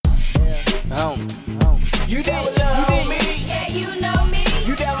You down with love, homie? Yeah, you know me.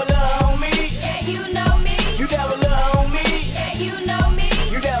 You down with love, homie? Yeah, you know me. You down with love, homie? Yeah, you know me.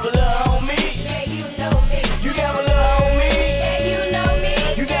 You down with love, homie? Yeah, you know me. You down with love, homie? Yeah, you know me.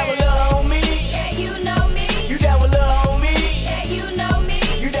 You down with love, homie? Yeah, you know me. You down with love, homie? Yeah, you know me.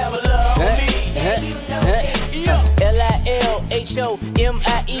 You down with love, homie? Yeah, you know me. L-I-L-H-O-M-I-E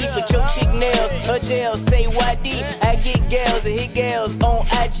for your chick nails. Her jail say YD. I get gals and hit gals on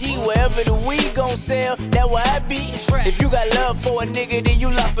IG. Wherever the weed gon' sell, that where I be. If you got love for a nigga, then you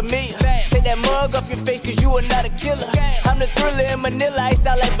love for me. Take that mug off your face, cause you are not a killer. I'm the thriller in Manila, iced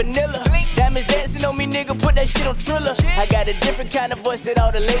out like vanilla. Diamonds dancing on me, nigga, put that shit on Triller. I got a different kind of voice that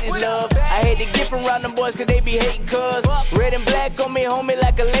all the ladies love. I hate to get from around them boys, cause they be hating cuz. Red and black on me, homie,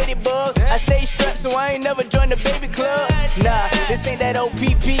 like a ladybug. I stay strapped, so I ain't never joined the baby club. Nah, this ain't that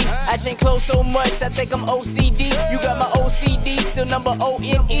OPP. I change clothes so much, I think I'm OCD. You got my OCD, still number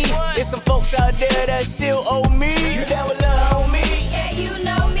O-N-E. There's some folks out there that still owe me. You down with love, homie? Yeah, you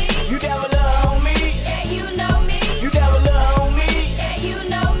know me. You down with love, homie? Yeah, you know me. You down with love, homie? Yeah, you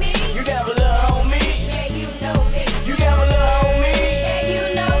know me. You down with love, homie? Yeah, you know me. You down with love, homie? Yeah,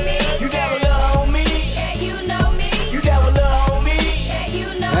 you know me. You down with love, homie? Yeah, you know me. You down with love, homie? Yeah,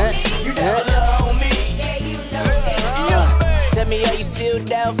 you know me. You down with love, homie? Yeah, you know me. Tell me, are you still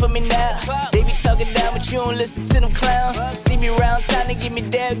down for me now? They be talking down, but you don't listen to them clowns. See me round town and give me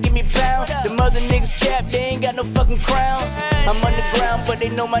dab, give me pound. Them other niggas cap, they ain't got no fucking crowns. I'm underground, but they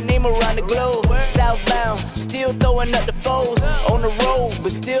know my name around the globe. Southbound, still throwing up the foes. On the road,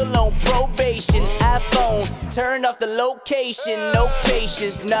 but still on probation. iPhone, turned off the location. No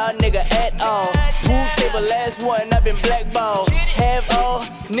patience, nah nigga at all. Pool table, last one, I've been blackballed. Have all,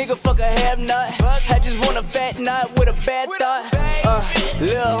 nigga fuck a have not. I just want a fat knot with a bad thought.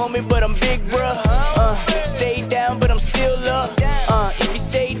 Little homie, but I'm big, bruh. Stay down, but I'm still up. If you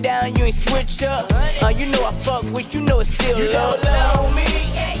stay down, you ain't switch up. You know I fuck with, you know it's still You down love. with love,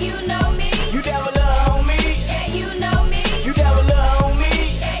 homie? Yeah, you know me. You down with love, homie? Yeah, you know me. You down with love,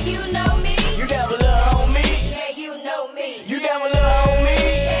 homie? Yeah, you know me. You down with love, homie? Yeah, you know me. You down with love,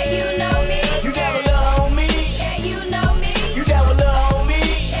 homie? Yeah, you know me. You down with love, homie? Yeah, you know me. You down with love,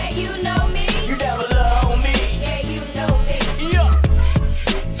 homie? Yeah, you know me. You down with love, homie? Yeah, you know me.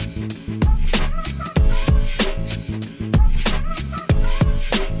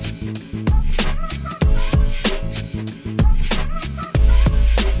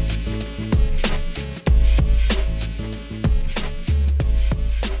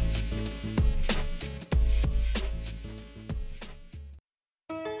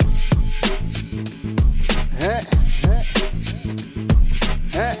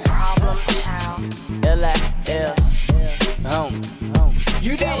 Yeah. Problem child. L-I-L.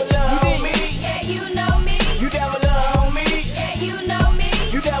 You down with love, homie? Yeah, you know me. You down with love, homie? Yeah, you know me.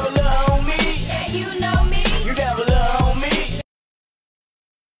 You down with love, homie? Yeah, you know me. You down with love, homie?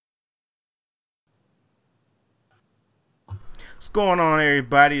 What's going on,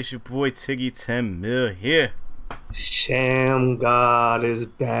 everybody? It's your boy Tiggy 10 Mil here. Sham God is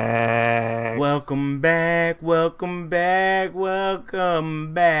back. Welcome back, welcome back,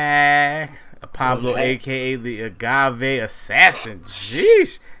 welcome back. Pablo, What's that? aka the Agave Assassin.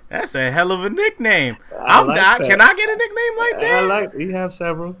 Jeez, that's a hell of a nickname. I like that. Can I get a nickname like I that? like. You have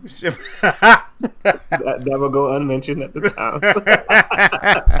several that will go unmentioned at the time.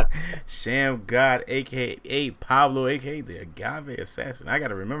 Sham God, aka Pablo, aka the Agave Assassin. I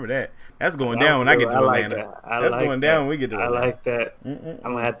gotta remember that. That's going down when I get to I like Atlanta. that. That's going down when we get to I Atlanta. like that. I'm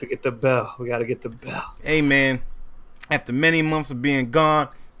gonna have to get the bell. We gotta get the bell. Hey man, after many months of being gone,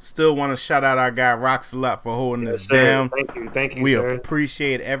 still want to shout out our guy Rocks a lot for holding us Sir, down. Thank you, We sir.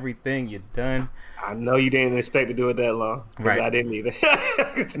 appreciate everything you've done. I know you didn't expect to do it that long. 'Cause Right. I didn't either.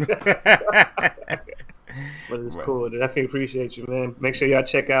 But it's cool. I definitely appreciate you, man. Make sure y'all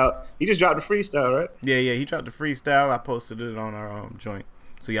check out. He just dropped a freestyle, right? Yeah, he dropped the freestyle. I posted it on our joint,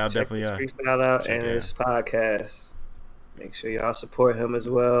 so y'all Check definitely his freestyle out check and it out. his podcast. Make sure y'all support him as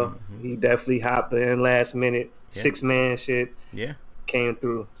well. Mm-hmm. He definitely hopped in last minute, Yeah. 6-man shit yeah. came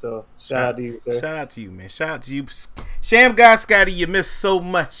through. So shout out to you, sir. Shout out to you, man. Shout out to you, Sham God Scotty. You missed so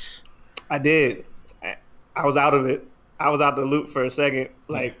much. I did. I was out of it. I was out the loop for a second,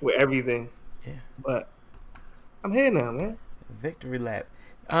 like with everything. Yeah. But I'm here now, man. Victory lap.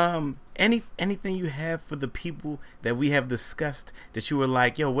 Anything you have for the people that we have discussed that you were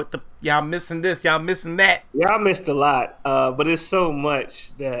like, yo, what the y'all missing this, y'all missing that? Yeah, I missed a lot, but it's so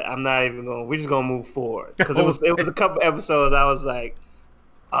much that I'm not even going. We're just gonna move forward because it was a couple episodes. I was like,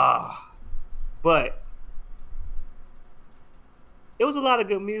 but it was a lot of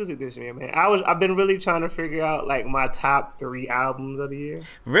good music this year, man. I've been really trying to figure out like my top 3 albums of the year.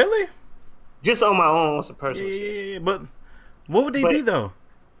 Really? Just on my own, on some Yeah, personal yeah, shit. yeah. But what would they But- be though?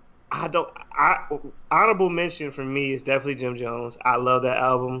 Honorable mention for me is definitely Jim Jones. I love that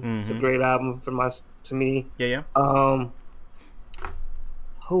album. It's a Mhm. great album to me. Yeah, yeah.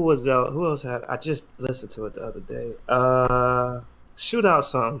 Who else had? I just listened to it the other day. Shootout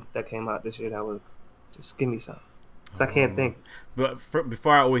song that came out this year. That was just give me some. 'Cause I can't think. But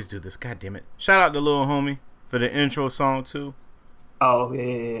before I always do this, god damn it! Shout out to Lil Homie for the intro song too. Oh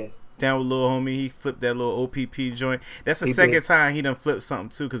yeah. Down with Lil Homie, he flipped that little OPP joint. That's the He second did. time he done flipped something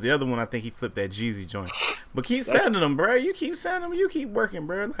too. Because the other one, I think he flipped that Jeezy joint. But keep sending them, bro. You keep sending them. You keep working,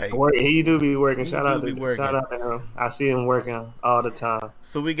 bro. Like, He do be working. He Shout do out be to working. shout out to him. I see him working all the time.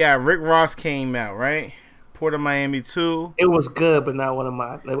 so we got Rick Ross came out, right? Port of Miami 2. It was good, but not one of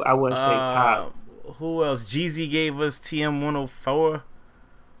my. I wouldn't say top. Who else? Jeezy gave us TM 104.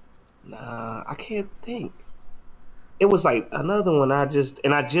 Nah, I can't think. It was like another one. I just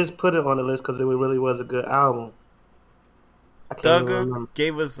put it on the list because it really was a good album. I can't even Thugger remember.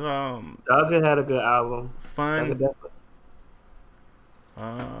 gave us Thugger had a good album. Thugger Fun. definitely.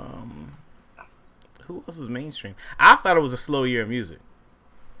 Who else was mainstream? I thought it was a slow year of music.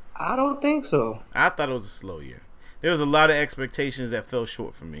 I don't think so. I thought it was a slow year. There was a lot of expectations that fell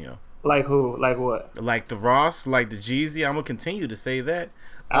short for me, yo. Like who? Like what? Like the Ross, like the Jeezy. I'm gonna continue to say that.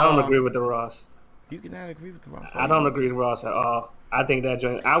 I don't agree with the Ross. You cannot agree with the Ross. I don't agree with Ross at all. I think that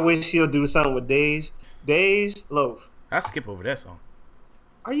joint. I wish he'll do something with Dej Loaf. I skip over that song.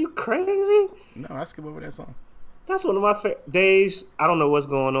 Are you crazy? No, I skip over that song. That's one of my favorite. Dej, I don't know what's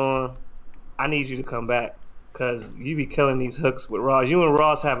going on. I need you to come back because you be killing these hooks with Ross. You and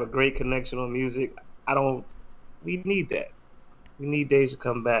Ross have a great connection on music. We need that. We need Dej to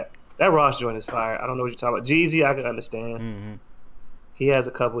come back. That Ross joint is fire. I don't know what you're talking about. Jeezy, I can understand. Mm-hmm. He has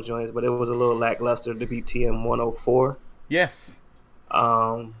a couple joints, but it was a little lackluster to be TM 104. Yes.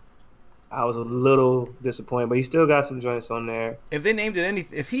 I was a little disappointed, but he still got some joints on there. If they named it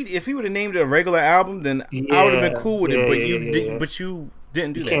if he would have named it a regular album, then I would have been cool with it. Yeah, But yeah, you yeah, did, yeah. but you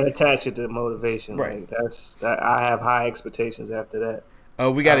didn't do You that. can't attach it to motivation. Right. Like, I have high expectations after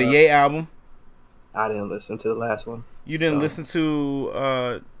that. We got a Ye album. I didn't listen to the last one. You didn't So- listen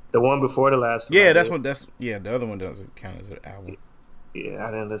to The one before the last one. yeah, I that's did. what the other one doesn't count as an album. Yeah,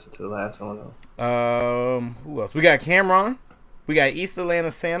 I didn't listen to the last one though. Who else? We got Cameron. We got East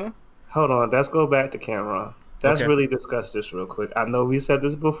Atlanta Santa. Hold on, let's go back to Cameron. Let's Okay. really discuss this real quick. I know we said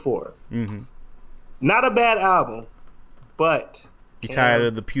this before. Mm-hmm. Not a bad album, but You tired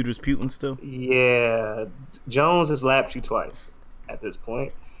of the pewters putin still? yeah, Jones has lapped you twice at this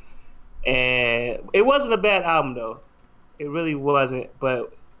point. And it wasn't a bad album though. It really wasn't,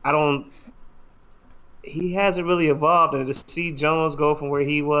 but he hasn't really evolved, and to see Jones go from where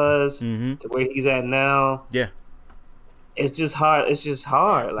he was Mm-hmm. to where he's at now, Yeah. it's just hard. It's just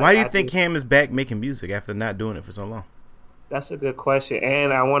hard. Like, Why do you I think just- Cam is back making music after not doing it for so long? That's a good question,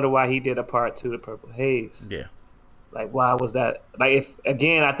 and I wonder why he did a part 2 to Purple Haze. Yeah. Like, why was that? Like,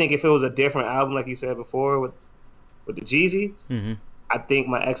 I think if it was a different album, like you said before, with the Jeezy, Mm-hmm. I think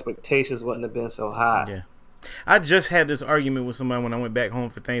my expectations wouldn't have been so high. Yeah. I just had this argument with somebody when I went back home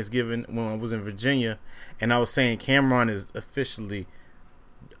for Thanksgiving when I was in Virginia, and I was saying Cameron is officially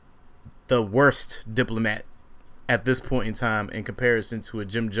the worst diplomat at this point in time in comparison to a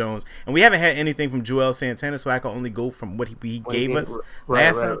Jim Jones. And we haven't had anything from Joel Santana, so I can only go from what he gave us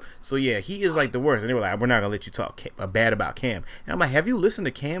last time. So yeah, he is like the worst. And they were like, we're not going to let you talk bad about Cam. And I'm like, have you listened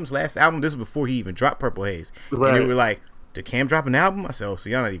to Cam's last album? This is before he even dropped Purple Haze. And they Right. were like, did Cam drop an album? I said, oh, so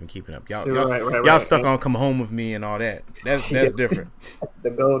y'all not even keeping up. Y'all Right. stuck on Come Home With Me and all that. That's different. The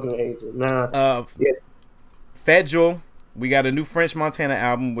golden age. Nah. Yeah. Fat Joe, we got a new French Montana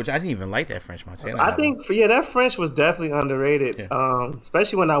album, which I didn't even like that French Montana I album. think, that French was definitely underrated. Yeah.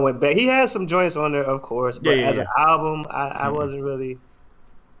 Especially when I went back. He had some joints on there, of course, but Yeah, as yeah. an album, I wasn't really.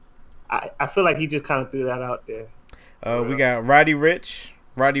 I feel like he just kind of threw that out there. We got Roddy Ricch.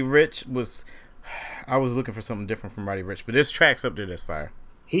 Roddy Ricch was... I was looking for something different from Roddy Ricch, but there's tracks up there that's fire.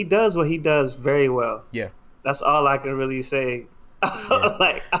 He does what he does very well. Yeah. That's all I can really say.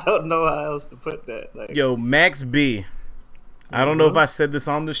 Like, I don't know how else to put that. Like, Yo, Max B. I don't know if I said this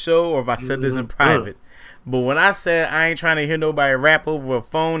on the show or if I said this in private, but when I said I ain't trying to hear nobody rap over a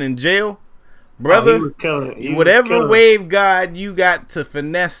phone in jail, brother, he was killing it. He was whatever killing it. wave god you got to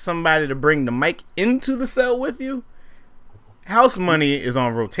finesse somebody to bring the mic into the cell with you, House Money is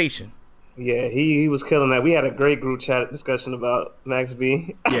on rotation. Yeah, he was killing that. We had a great group chat discussion about Max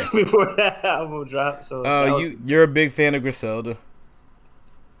B Yeah. before that album dropped. So that was- You're a big fan of Griselda.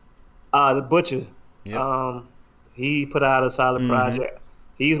 the Butcher. Yep. He put out a solid project.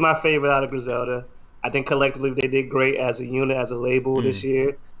 He's my favorite out of Griselda. I think collectively they did great as a unit, as a label this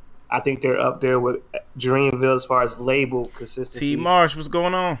year. I think they're up there with Dreamville as far as label consistency. T Marsh, what's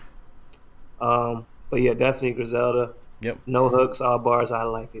going on? But yeah, definitely Griselda. Yep. No hooks, all bars. I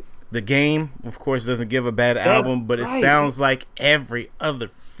like it. The Game, of course, doesn't give a bad album, but it right. sounds like every other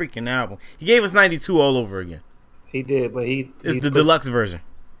freaking album. He gave us 92 all over again. He did, but It's the deluxe version.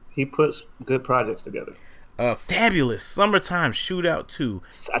 He puts good projects together. Fabulous. Summertime Shootout 2.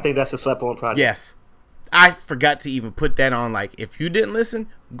 I think that's a slept on project. Yes. I forgot to even put that on. Like, if you didn't listen,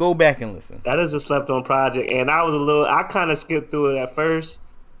 go back and listen. That is a slept on project. And I kind of skipped through it at first,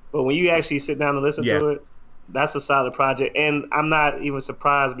 but when you actually sit down and listen to it, that's a solid project. And I'm not even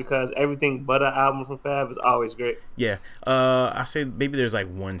surprised because everything but an album from Fab is always great. Yeah. I say maybe there's like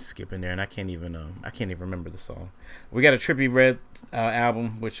one skip in there, and I can't even remember the song. We got a Trippie Redd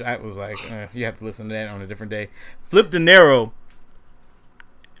album, which I was like, you have to listen to that on a different day. Flip De Niro.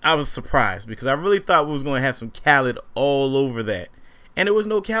 I was surprised because I really thought we was going to have some Khaled all over that, and there was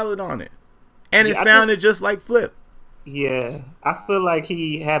no Khaled on it, and it sounded just like Flip. Yeah, I feel like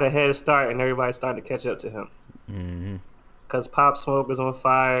he had a head start, and everybody started to catch up to him. Cause Pop Smoke is on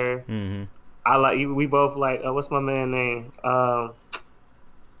fire. I like. We both like. What's my man name?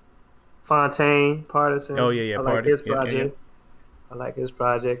 Fontaine Partisan. Oh yeah, I like Party. his project. I like his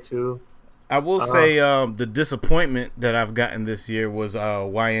project too. I will say the disappointment that I've gotten this year was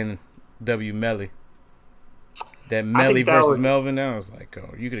YNW Melly. That Melly versus Melvin. I was like,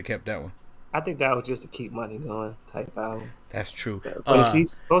 oh, you could have kept that one. I think that was just to keep money going type album. That's true. But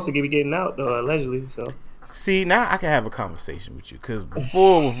he's supposed to be getting out though, allegedly. So see, now I can have a conversation with you because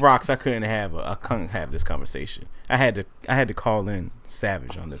before with Rocks, I couldn't have this conversation. I had to call in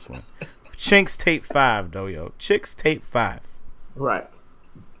Savage on this one. Chinks Tape 5 though, yo. Chicks Tape 5. Right.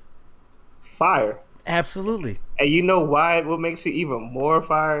 Fire. Absolutely. And you know why? What makes it even more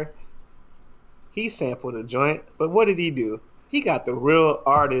fire? He sampled a joint, but what did he do? He got the real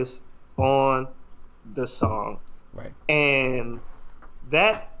artist on the song. Right. And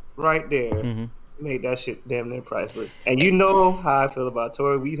that right there made that shit damn near priceless. And you know how I feel about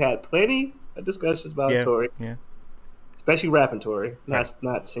Tory. We've had plenty of discussions about Tory. Yeah. Especially rapping Tory,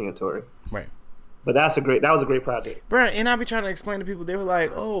 not singing Tory. Right. But that was a great project. Bro, and I be trying to explain to people, they were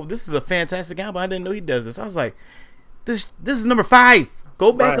like, oh, this is a fantastic album. I didn't know he does this. I was like, this is number 5.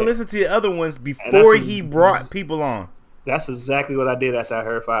 Go back and listen to the other ones before he brought people on. That's exactly what I did after I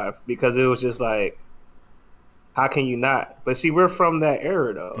heard 5. Because it was just like, how can you not? But see, we're from that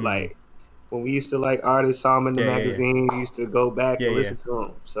era though. Like when we used to like artists, saw them in the magazine, we used to go back and listen to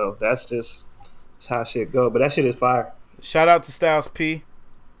them. So that's how shit go. But that shit is fire. Shout out to Styles P.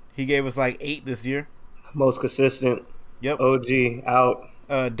 He gave us like 8 this year. Most consistent. Yep. OG out.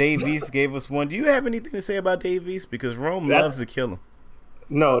 Dave East gave us 1. Do you have anything to say about Dave East? Because Rome loves to kill him.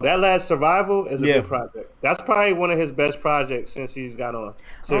 No, that last Survival is a good project. That's probably one of his best projects since he's got on.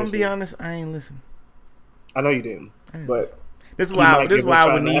 Seriously. I'm gonna be honest, I ain't listened. I know you didn't, but this is why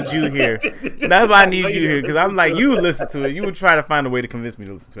I would need you here. That's why I need you here, because I'm like, you would listen to it. You would try to find a way to convince me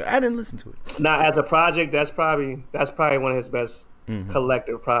to listen to it. I didn't listen to it. Now, as a project, that's probably one of his best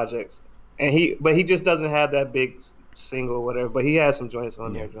collective projects, and he just doesn't have that big single or whatever. But he has some joints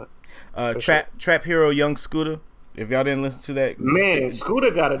on there. Trap Hero, Young Scooter. If y'all didn't listen to that, man,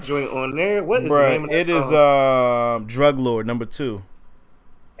 Scooter got a joint on there. What is the name of that? It is Drug Lord number 2.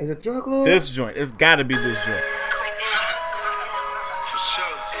 Is it Drug Lord? This joint. It's got to be this joint.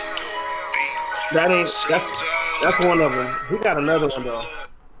 That's one of them. He got another one though.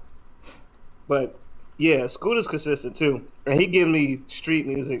 But yeah, Scooter's consistent too, and he gives me street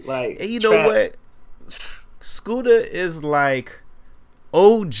music like. And you know what? Scooter is like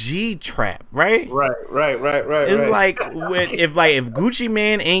OG trap, right? Right. It's like if Gucci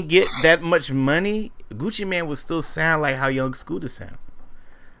Mane ain't get that much money, Gucci Mane would still sound like how Young Scooter sound.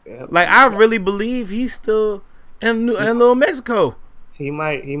 Yeah. Like I really believe he's still in Little Mexico. He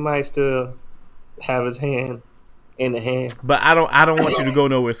might still have his hand in the hand. But I don't want you to go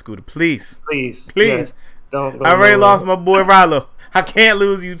nowhere, Scooter. Please. Yes. Don't go I already lost my boy Rollo. I can't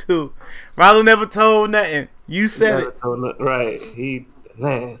lose you too. Rollo never told nothing. You said it. Right.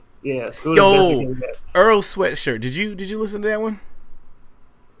 Yeah. Yo, Earl Sweatshirt. Did you listen to that one?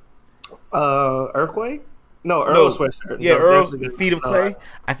 Earthquake? No, Earl Sweatshirt. Yeah, Earl's Feet of Clay.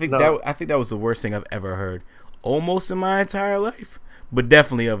 I think that was the worst thing I've ever heard, almost in my entire life, but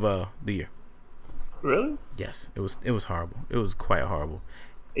definitely of the year. Really? Yes, it was horrible. It was quite horrible.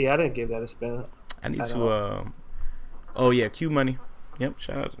 Yeah, I didn't give that a spin. I need to. Oh yeah, Q Money. Yep,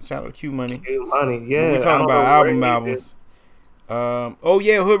 shout out to Q Money. Q Money, yeah. We're talking about albums. Oh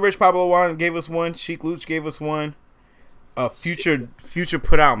yeah, Hood Rich Pablo Juan gave us 1. Sheek Louch gave us 1. Future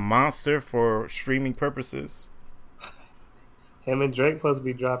put out Monster for streaming purposes. Him and Drake supposed to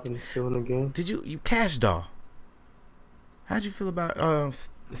be dropping soon again. Did you Cash Doll? How'd you feel about I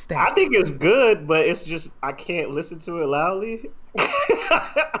Stack? think it's good, but it's just I can't listen to it loudly.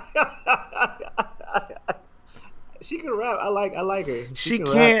 She can rap. I like her. She can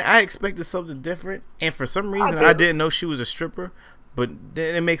can. rap. I expected something different, and for some reason, did. I didn't know she was a stripper. But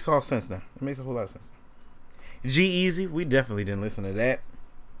it makes all sense now. It makes a whole lot of sense. G-Eazy, we definitely didn't listen to that.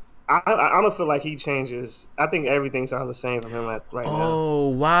 I don't feel like he changes. I think everything sounds the same from him right now. Oh,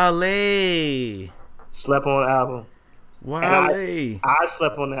 Wale. Slept on the album. Wale. I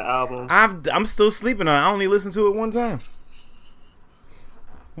slept on that album. I'm still sleeping on it. I only listened to it one time.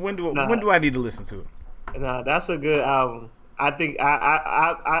 When do I need to listen to it? Nah, that's a good album. I think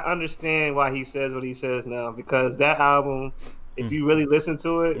I understand why he says what he says now, because that album, if you really listen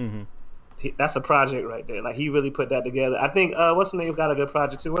to it, that's a project right there. Like, he really put that together. I think what's her name got a good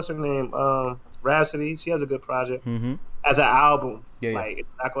project too. What's her name? Rhapsody. She has a good project as an album. Yeah. Like, it's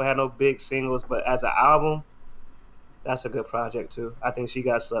not gonna have no big singles, but as an album, that's a good project too. I think she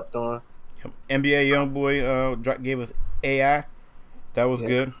got slept on. NBA YoungBoy gave us AI. That was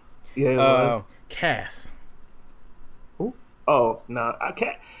good. Yeah. it was. Cass. Who? Oh no, I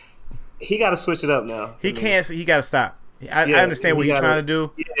can't. He got to switch it up now. He can't. He got to stop. I Yeah, understand what he he's gotta- trying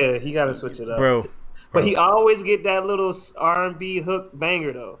to do, Yeah, he got to switch it up, bro. But he always get that little R&B hook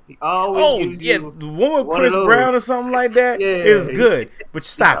banger though. He always Oh gives yeah, you the one with one Chris of those. Brown or something like that is Yeah. good. But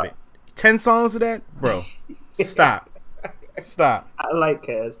stop it. 10 songs of that, bro. Stop. I like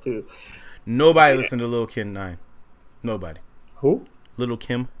Cass too. Nobody listened to Lil Kim 9. Nobody. Who? Little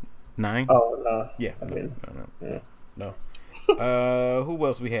Kim 9. Oh no. Yeah. I mean, No. Who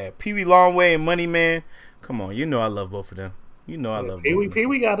else we had? Pee Wee Longway and Money Man. Come on, you know I love both of them. You know I love both of them. Pee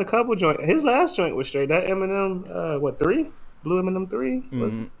Wee got a couple joints. His last joint was straight. That Eminem, what 3? Blue Eminem 3?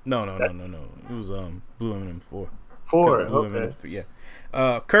 Was No. It was Blue Eminem 4. 4? Blue Okay. Eminem 3,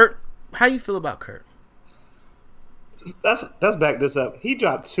 yeah. Kurt, how you feel about Kurt? Let's back this up. He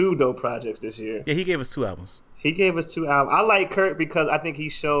dropped 2 dope projects this year. Yeah, he gave us 2 albums. He gave us 2 albums. I like Kurt because I think he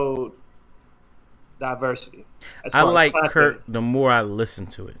showed diversity. I like Kurt the more I listen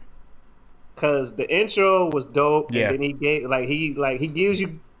to it. Because the intro was dope, Yeah. and then he gave he gives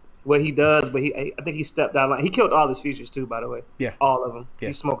you what he does, but I think he stepped down. Like, he killed all his features too, by the way. Yeah. All of them. Yeah.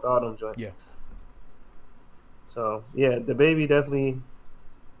 He smoked all them joints. Yeah. So yeah, the baby definitely.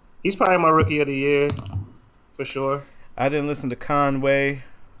 He's probably my rookie of the year, for sure. I didn't listen to Conway.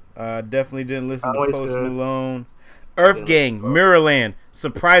 Definitely didn't listen Conway's to Post good. Malone. Earth Gang, Mirrorland,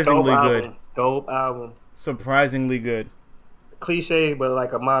 surprisingly good. Dope album. Surprisingly good. Cliche, but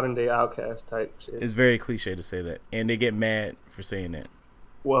like a modern day Outkast type shit. It's very cliche to say that, and they get mad for saying that.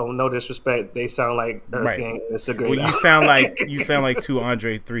 Well, no disrespect, they sound like Earth Right. Gang. It's a great. Well, you album. sound like 2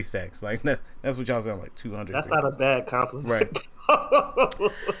 Andre 3 sacks. Like that's what y'all sound like. 200. That's not a bad compliment. Right.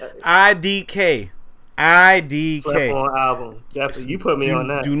 IDK. Slept on album. Definitely, you put me on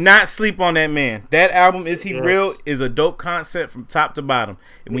that. Do not sleep on that man. That album, Is He Yes. Real, is a dope concept from top to bottom.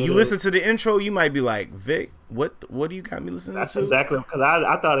 And when It you is. listen to the intro, you might be like, Vic, what do you got me listening That's to? exactly because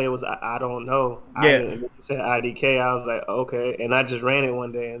I thought it was I don't know. Yeah. It said IDK. I was like, okay, and I just ran it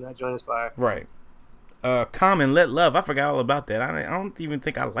one day, and that joint is fire. Right. Common, Let Love. I forgot all about that. I don't even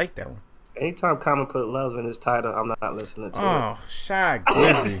think I like that one. Anytime Common put love in his title, I'm not listening to Oh, Shy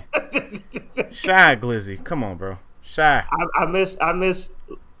Glizzy. Shy Glizzy. Come on, bro. Shy. it. I miss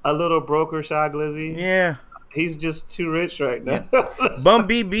a little broker Shy Glizzy. Yeah. He's just too rich right now. Bum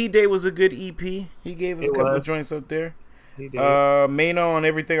B Day was a good EP. He gave us a It couple of was. joints up there. He did. Mano on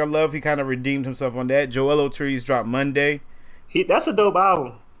Everything I Love, he kind of redeemed himself on that. Joel Trees dropped Monday. That's a dope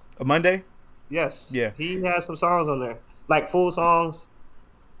album. A Monday? Yes. Yeah. He has some songs on there, like full songs.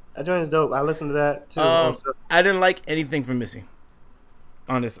 That joint is dope. I listened to that too. I didn't like anything from Missy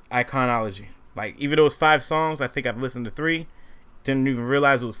on this iconology. Like, even though it's 5 songs, I think I've listened to 3. Didn't even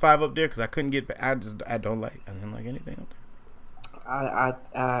realize it was 5 up there because I couldn't get. I didn't like anything up there.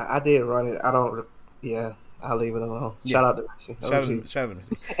 I did run it. I don't. Yeah. I'll leave it alone. Yeah. Shout out to Missy. Shout out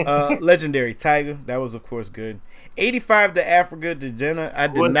to Missy. Legendary Tiger, that was of course good. 85 to Africa to Jenna. I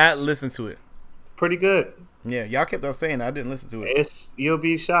did not listen to it. Pretty good. Yeah, y'all kept on saying I didn't listen to it. You'll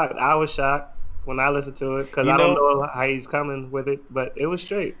be shocked. I was shocked when I listened to it because You I don't know- know how he's coming with it, but it was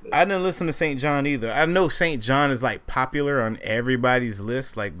straight. I didn't listen to St. John either. I know St. John is like popular on everybody's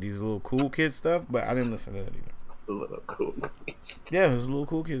list, like these little cool kid stuff, but I didn't listen to that either. A little cool. Yeah, it was little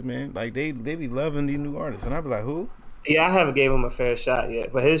cool kids, man. Like they be loving these new artists, and I'd be like, who? Yeah, I haven't gave him a fair shot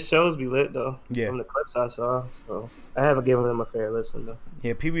yet, but his shows be lit though. Yeah. From the clips I saw, so I haven't given him a fair listen though.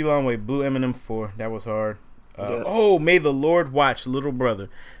 Yeah, Pee Wee Longway, Blue Eminem 4. That was hard. Yeah. Oh, May the Lord Watch, Little Brother.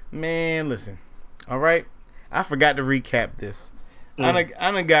 Man, listen. All right, I forgot to recap this. I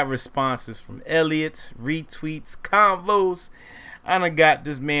done got responses from Elliot, retweets, convos. I done got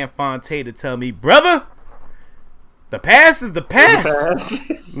this man Fonte to tell me, brother, the past is the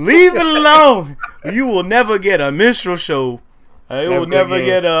past. Leave it alone. You will never get a minstrel show. You will never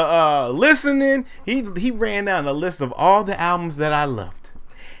get a listening. He ran down a list of all the albums that I loved,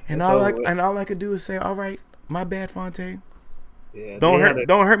 and all I could do is say, all right, my bad, Fonte. Yeah, Don't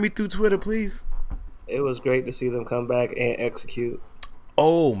hurt me through Twitter, please. It was great to see them come back and execute.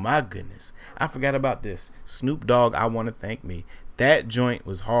 Oh my goodness, I forgot about this. Snoop Dogg, I Want to Thank Me. That joint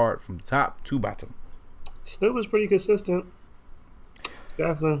was hard from top to bottom. Snoop was pretty consistent.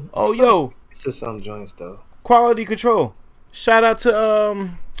 Definitely. Oh yo, It's just some joints though. Quality Control. Shout out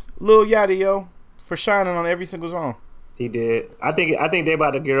to Lil Yachty, yo, for shining on every single song. He did. I think they're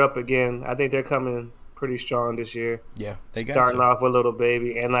about to gear up again. I think they're coming pretty strong this year. Yeah, they got Starting you. off with Little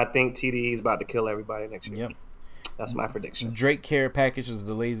Baby, and I think TDE is about to kill everybody next year. Yep. That's my prediction. Drake Care Package was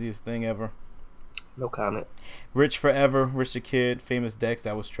the laziest thing ever. No comment. Rich Forever, Rich the Kid, Famous Dex,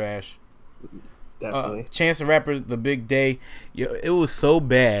 that was trash. Definitely. Chance the Rapper, The Big Day. Yo, it was so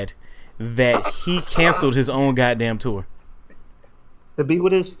bad that he canceled his own goddamn tour. To be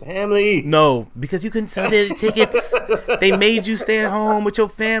with his family. No, because you couldn't sell the tickets. They made you stay at home with your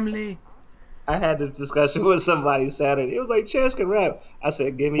family. I had this discussion with somebody Saturday. It was like, Chance can rap. I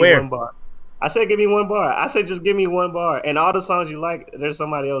said, give me Where? one bar. I said, give me one bar. I said, just give me one bar. And all the songs you like, there's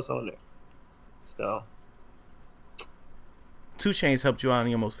somebody else on there. So, 2 Chainz helped you out on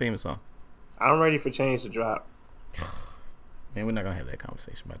your most famous song. I'm ready for change to drop. Man, we're not going to have that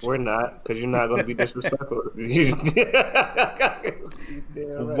conversation about you. We're not, because you're not going to be disrespectful. You-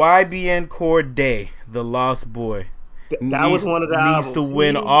 Damn right. YBN Cordae, The Lost Boy. That was one of the albums. Needs to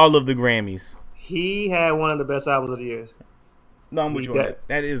win all of the Grammys. He had one of the best albums of the year. No, I'm with you on that.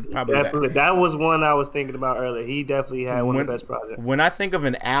 That is probably Definitely. That was one I was thinking about earlier. He definitely had one of the best projects. When I think of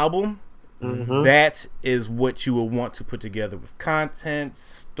an album, that is what you would want to put together with content,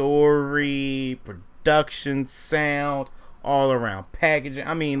 story, production, sound, all around packaging.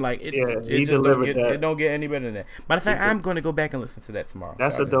 I mean, like it Yeah, just he delivered that. It don't get any better than that. Matter of fact, I'm going to go back and listen to that tomorrow.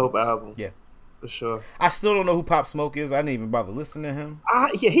 That's a dope album. Yeah. For sure. I still don't know who Pop Smoke is. I didn't even bother listening to him.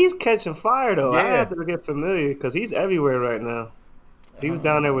 Yeah, he's catching fire though. I Yeah. have to get familiar because he's everywhere right now. He was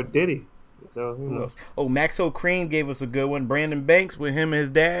down there with Diddy. So who Who knows? else? Oh, Maxo Cream gave us a good one. Brandon Banks with him and his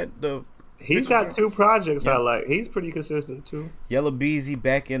dad. The He's got 2 projects I like. He's pretty consistent too. Yellow Beezy,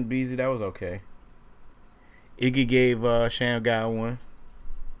 Back End Beezy. That was okay. Iggy gave Sham Guy one.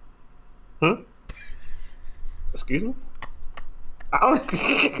 Excuse me? I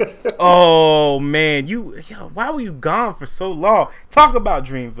don't Oh man, why were you gone for so long? Talk about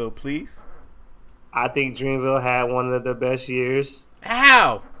Dreamville, please. I think Dreamville had one of the best years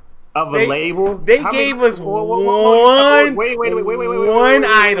How? of a They- label. they How gave many- us Wait, one wait,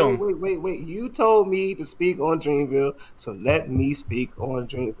 item. Wait. You told me to speak on Dreamville, so let me speak on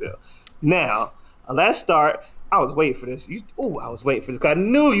Dreamville. Now, let's start. I was waiting for this. I was waiting for this because I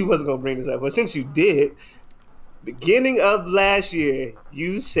knew you wasn't gonna bring this up. But since you did, beginning of last year,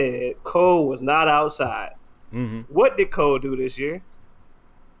 you said Cole was not outside. Mm-hmm. What did Cole do this year?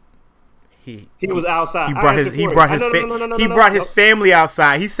 He was outside. He brought his family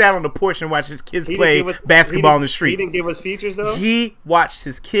outside. He sat on the porch and watched his kids play basketball in the street. He didn't give us features though. He watched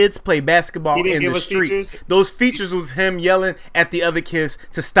his kids play basketball He didn't in give the us street. features? Those features was him yelling at the other kids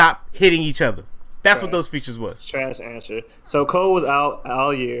to stop hitting each other. That's what Right. those features was. Trash answer. So Cole was out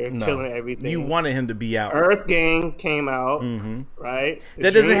all year, No. killing everything. You wanted him to be out. Earth Gang came out, Mm-hmm. right? The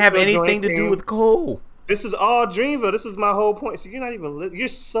That doesn't have Dreamville anything joint to do came- with Cole. This is all Dreamville. This is my whole point. So you're not even. You're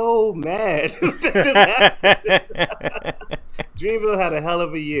so mad. Dreamville had a hell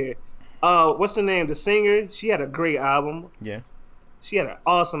of a year. What's the name? The singer. She had a great album. Yeah. She had an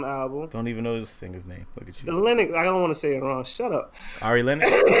awesome album. Don't even know the singer's name. Look at The you. Lennox. I don't want to say it wrong. Shut up. Ari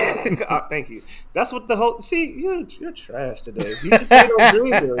Lennox. Thank you. That's what the whole. See, you're trash today. You just hate on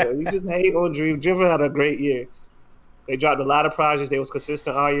Dreamville. Yo. You just hate on Dream. Dreamville had a great year. They dropped a lot of projects. They was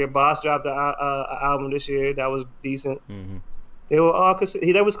consistent all year. Boss dropped an album this year that was decent. Mm-hmm. They were all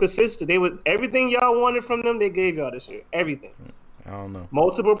that was consistent. They was everything y'all wanted from them. They gave y'all this year. Everything. I don't know.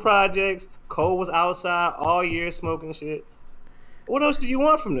 Multiple projects. Cole was outside all year smoking shit. What else do you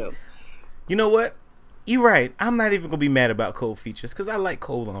want from them? You know what? You're right. I'm not even gonna be mad about Cole features because I like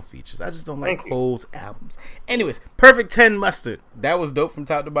Cole on features. I just don't like Thank you. Cole's albums. Anyways, Perfect 10 Mustard. That was dope from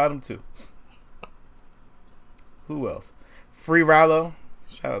top to bottom too. Who else? Free Rallo.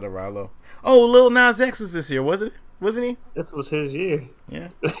 Shout out to Rallo. Oh, Lil Nas X was this year, wasn't he? This was his year. Yeah.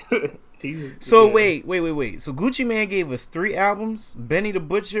 So Wait. So Gucci Man gave us 3 albums. Benny the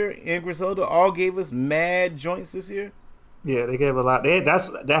Butcher and Griselda all gave us mad joints this year. Yeah, they gave a lot. That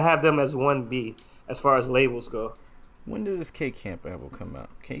have them as 1B as far as labels go. When did this K Camp album come out?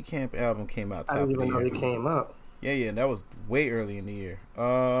 K Camp album came out I top didn't of the even know year. they came out. Yeah, that was way early in the year.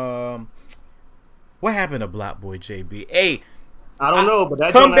 What happened to Block Boy JB? Hey, I don't know, but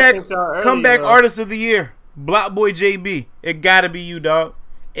that joint I think y'all early, comeback though. artist of the year, Block Boy JB. It gotta be you, dog.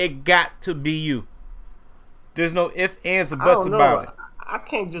 It got to be you. There's no ifs, ands, or I buts don't about know. it. I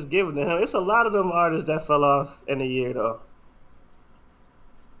can't just give it to him. It's a lot of them artists that fell off in the year though.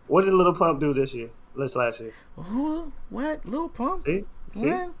 What did Lil Pump do this year? Last year? Who? What? Lil Pump? See?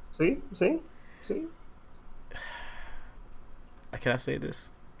 What? See? Can I say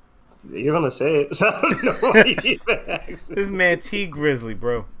this? You're gonna say it, so I don't know why you even asking. This man T Grizzly,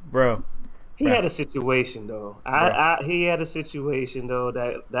 bro. He had a situation though. He had a situation though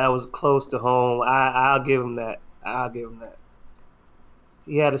that was close to home. I'll give him that.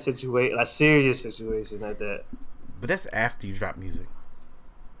 He had a situation, a serious situation at that. But that's after you drop music.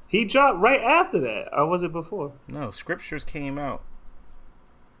 He dropped right after that, or was it before? No, Scriptures came out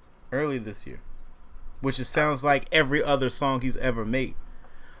early this year, which it sounds like every other song he's ever made.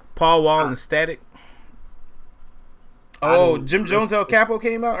 Paul Wall and Static. Oh, Jim Jones El Capo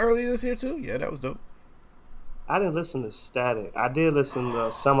came out early this year too. Yeah, that was dope. I didn't listen to Static. I did listen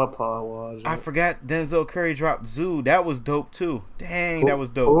to Summer Paul Wall. I forgot Denzel Curry dropped Zoo. That was dope too. Dang, that was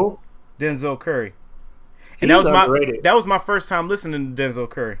dope. Who? Denzel Curry. And He's that was my first time listening to Denzel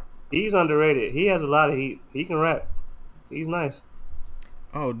Curry. He's underrated. He has a lot of heat. He can rap. He's nice.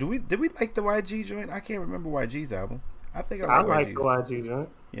 Oh, did we like the YG joint? I can't remember YG's album. I think I I like YG. the YG joint.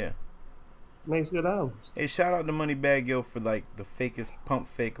 Yeah. Makes good albums. Hey, shout out to Moneybagg Yo for like the fakest pump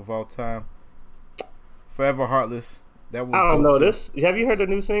fake of all time. Forever Heartless. That was I don't dope know too. this. Have you heard the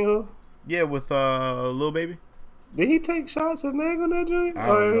new single? Yeah, with Lil Baby. Did he take shots at Meg on that joint? I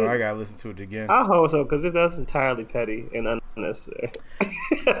don't know. I gotta listen to it again. I hope so, because if that's entirely petty and unnecessary.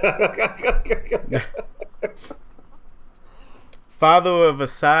 Father of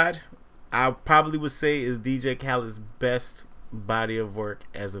Assad, I probably would say is DJ Khaled's best body of work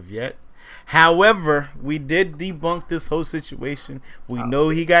as of yet. However, we did debunk this whole situation. We know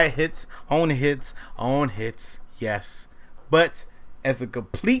he got hits on hits on hits, yes. But as a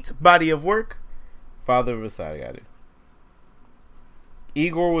complete body of work, Father of Assad got it.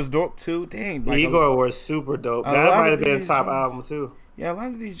 Igor was dope too. Dang, like Igor was super dope. a That lot might of have been these top joints- album too. yeah, a lot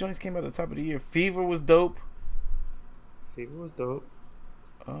of these joints came out at the top of the year. Fever was dope. Fever was dope.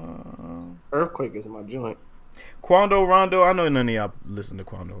 Um, Earthquake is my joint. Quando Rondo, I know none of y'all listen to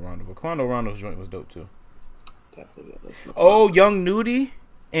Quando Rondo, but Quando Rondo's joint was dope too. Definitely gonna listen to Oh, Young Nudie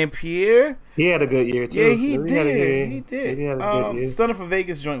and Pierre. He had a good year too. Yeah, he had a did. good- He did. He had a good year. Stunner for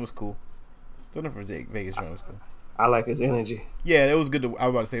Vegas joint was cool. Stunner for Vegas joint was cool. I like his energy. Yeah, it was good. I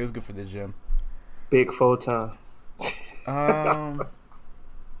was about to say it was good for the gym. Big photon.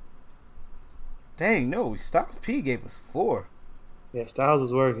 Dang, no. Styles P gave us 4. Yeah, Styles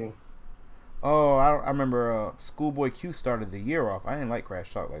was working. Oh, I remember Schoolboy Q started the year off. I didn't like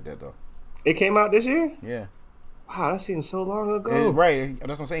Crash Talk like that though. It came out this year? Yeah. Wow, that seems so long ago. Right. That's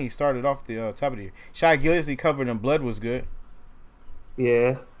what I'm saying. He started off the top of the year. Shy Gillis, he covered in Blood was good.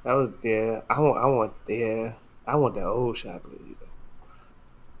 Yeah, that was I want that old shot.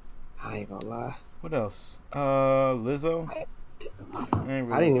 I ain't gonna lie. What else? Lizzo.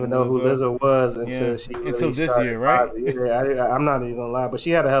 I didn't even know who Lizzo was until she really until this started year, right? Yeah, I'm not even gonna lie, but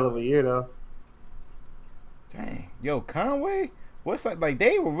she had a hell of a year though. Dang, yo, Conway. What's like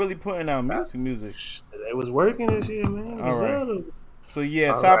they were really putting out music. It was working this year, man. All right. Zelda. So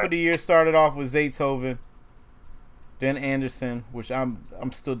yeah, All top right. of the year started off with Zaytoven, then Anderson, which I'm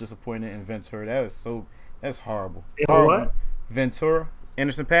still disappointed in Ventura. That's horrible. In Horrible. what? Ventura,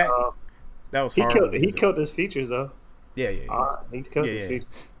 Anderson .Paak. That was He horrible. killed. He music. killed his features though. Yeah. He killed Yeah, his yeah. features.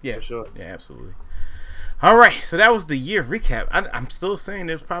 Yeah, for sure. Yeah, absolutely. All right, so that was the year recap. I'm still saying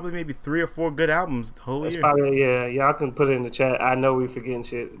there's probably maybe 3 or 4 good albums the whole It's year. probably y'all can put it in the chat. I know we forgetting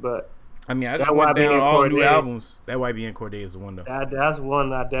shit, but I mean, I that just went YBN down all new Cordae. albums. That YBN Cordae is the one though. that's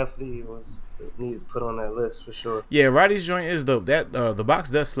one I definitely need to put on that list for sure. Yeah, Roddy's joint is dope. That the box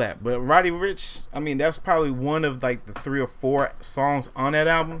does slap, but Roddy Ricch, I mean, that's probably one of like the 3 or 4 songs on that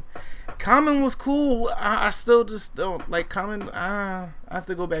album. Common was cool. I still just don't like Common. I have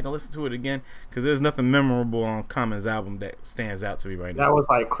to go back and listen to it again because there's nothing memorable on Common's album that stands out to me right That now. was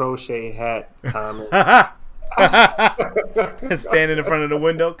like crochet hat comment. Standing in front of the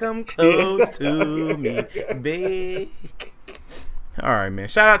window, come close to me, babe. All right, man.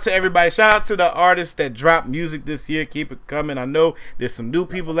 Shout out to everybody. Shout out to the artists that dropped music this year. Keep it coming. I know there's some new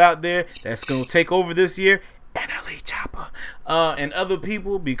people out there that's gonna take over this year. NLE Chopper, and other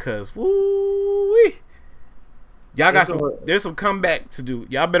people because woo, Y'all got It's there's some comeback to do.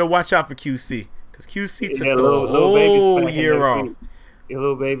 Y'all better watch out for QC because QC took Yeah, the Lil Baby's whole coming year next off. week. Your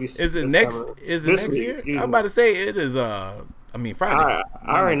little baby. Is it next? Is it next year? I'm about to say it is. I mean Friday.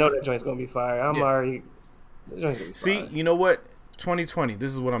 I already know that joint's gonna be fire. I'm Yeah. already. That joint's gonna be See, fire. you know what? 2020.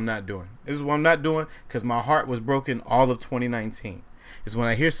 This is what I'm not doing. This is what I'm not doing because my heart was broken all of 2019. Is when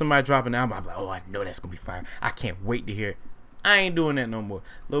I hear somebody drop an album, I'm like, oh, I know that's gonna be fire. I can't wait to hear it. I ain't doing that no more.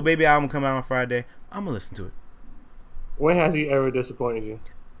 Lil Baby album come out on Friday. I'm gonna listen to it. When has he ever disappointed you?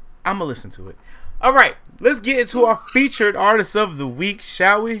 I'm gonna listen to it. All right, let's get into our featured artist of the week,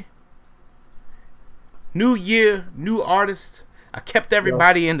 shall we? New year, new artist. I kept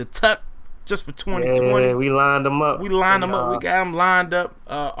everybody in the tuck just for 2020. Yeah, we lined them up. We lined them up. We got them lined up.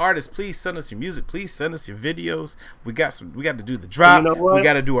 Artists, please send us your music. Please send us your videos. We got to do the drop. You know what? We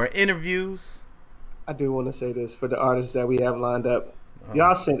got to do our interviews. I do want to say this for the artists that we have lined up.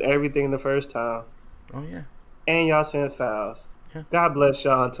 Y'all sent everything the first time, Oh yeah. and y'all sent files. Yeah. God bless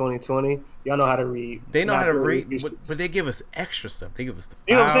y'all in 2020. Y'all know how to read. They know Not how to really read, but they give us extra stuff. They give us the files,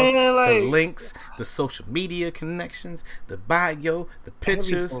 You know what I'm saying? the Like- links, the social media connections, the bio, the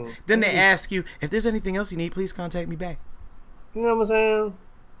pictures. Everything. Then they Everything. ask you, if there's anything else you need, please contact me back. You know what I'm saying?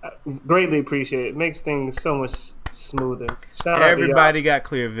 I greatly appreciate it. Makes things so much smoother. Shout Everybody got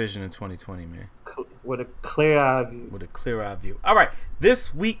clear vision in 2020, man. out to y'all with a clear eye view. With a clear eye view. All right,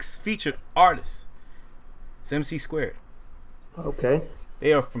 this week's featured artist is MC Squared. Okay.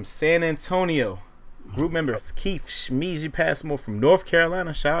 They are from San Antonio. Group members Keith Shmeezy Passmore from North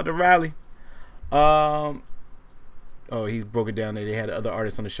Carolina. Shout out to Riley. Oh, he's broke it down that they had other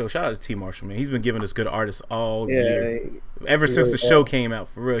artists on the show. Shout out to T Marshall, man. He's been giving us good artists all year. Ever since the show came out,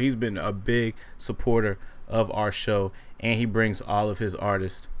 for real. He's been a big supporter of our show, and he brings all of his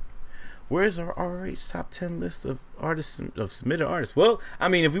artists. Where's our RH top 10 list of artists, of submitted artists? Well, I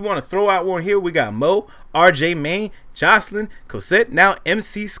mean, if we want to throw out one here, we got Mo, RJ Main, Jocelyn, Cosette, now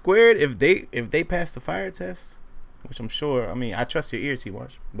MC Squared. If they pass the fire test, which I'm sure. I mean, I trust your ear, T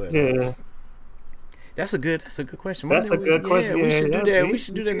Marsh. But Yeah. that's a good question. That's a good question. Yeah, we should do that. We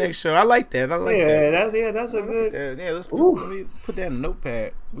should do that next show. I like that. I like that. That's a good. Yeah, let's Ooh. let me put that in a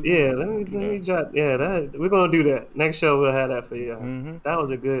notepad. Yeah, let me jot. Yeah, that we're gonna do that next show. We'll have that for y'all. Mhm. That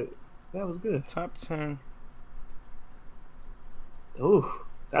was good. Top 10. Ooh,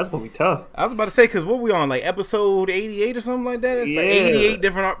 that's gonna be tough. I was about to say, because what we on, like episode 88 or something like that? It's like Yeah. 88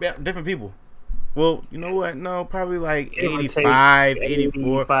 different people. Well, you know what? No, probably like Give or take 85,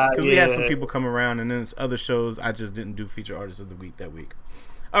 84. 85, Because we had some yeah. people come around, and then there's other shows I just didn't do feature artists of the week that week.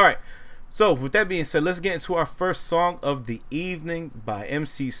 All right. So, with that being said, let's get into our first song of the evening by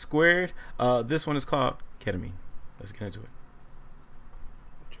MC Squared. This one is called Ketamine. Let's get into it.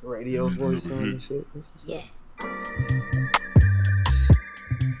 Radio voice and shit. That's what's up.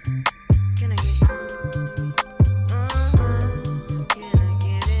 Can I get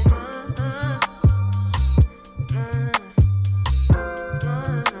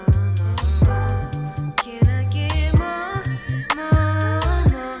Can I get it? Can I get more?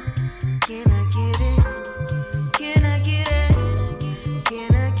 Can I get it? Can I get it?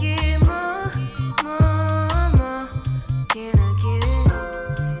 Can I get more? Can I get it?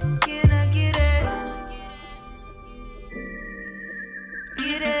 Can I get it?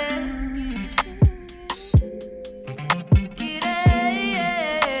 Get it? Get it?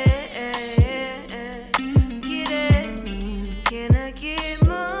 Get it? Can I get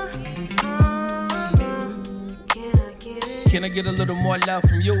more? Can I get it? Can I get a little more love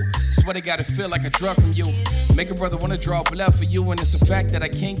from you? Swear to God, I feel like a drug from you. Make a brother wanna draw blood for you, and it's a fact that I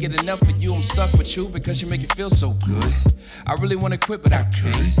can't get enough of you. I'm stuck with you because you make it feel so good. I really wanna quit, but I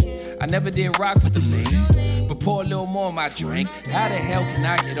can't. I never did rock with the lean, but pour a little more in my drink. How the hell can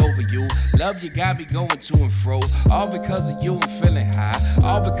I get over you? Love you got me going to and fro. All because of you, I'm feeling high.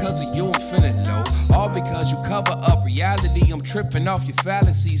 All because of you, I'm feeling low. All because you cover up reality. I'm tripping off your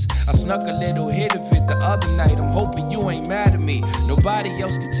fallacies. I snuck a little hit of it the other night. I'm hoping you ain't mad at me. Nobody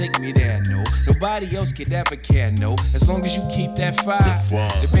else can take me there, no. Nobody else could ever care, no. As long as you keep that fire.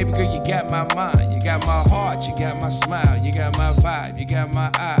 The baby girl, you got my mind. You got my heart. You got my smile. You got my vibe. You got my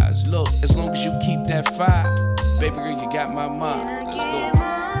eyes. Look, as long as you keep that fire. Baby girl, you got my mind. Can I Let's get go.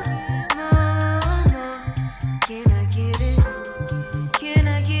 more? Can I get it? Can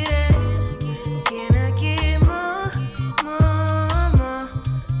I get it? Can I get more?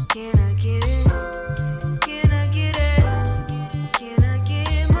 Can I get it? Can I get it? Can I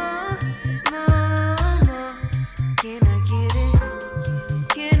get more? Can I get it?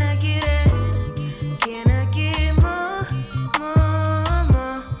 Can I get it? Can I get more?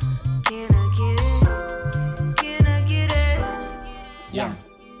 Can I get it? Can I get it? Yeah.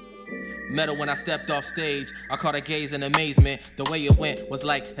 met her when I stepped off stage. I caught her gaze in amazement. The way it went was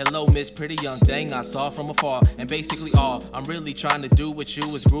like, hello, Miss Pretty Young Thing. I saw from afar. And basically all I'm really trying to do with you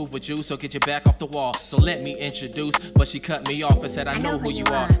is groove with you. So get your back off the wall. So let me introduce. But she cut me off and said, I know who you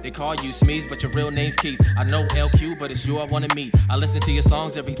are. They call you Smeeze, but your real name's Keith. I know LQ, but it's you I wanna meet. I listen to your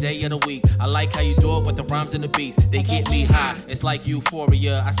songs every day of the week. I like how you do it with the rhymes and the beats. They get me high. It's like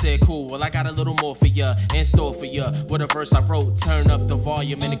euphoria. I said, cool. Well, I got a little more for ya, in store for ya. With a verse I wrote, turn up the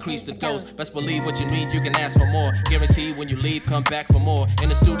volume and increase the dose. Best believe what you need, you can ask for more. Guarantee when you leave, come back for more. In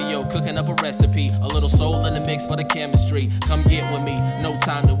the studio, cooking up a recipe. A little soul in the mix for the chemistry. Come get with me, no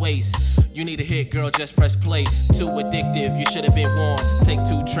time to waste. You need a hit, girl, just press play. Too addictive, you should have been warned. Take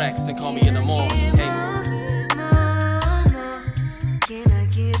 2 tracks and call me in the morning. Hey. Can I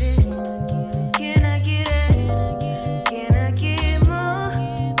get it? Can I get it? Can I get more?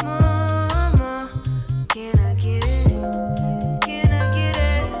 Can I get it? Can I get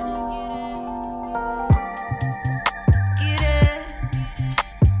it? Get it?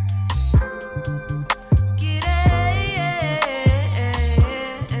 Get it?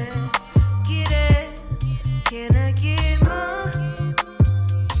 Get it? Can I get more?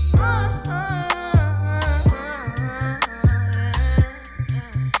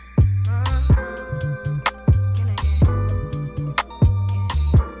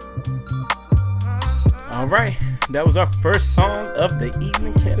 All right, that was our first song of the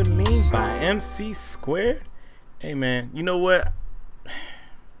evening, Ketamine by MC Squared. Hey man, you know what?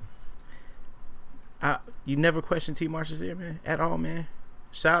 You never question T Marsh's ear, man, at all, man.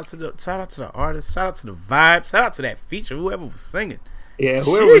 Shout out to the artist, shout out to the vibe, shout out to that feature, whoever was singing. Yeah,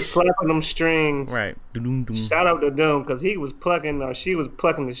 whoever was Sheesh. slapping them strings. Right. Doo-doo-doo. Shout out to them because he was plucking or she was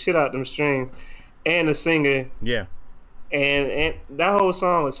plucking the shit out them strings, and the singer. Yeah. And that whole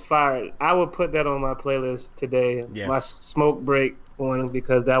song was fire. I would put that on my playlist today. Yes. My smoke break one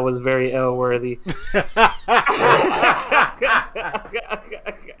because that was very L worthy.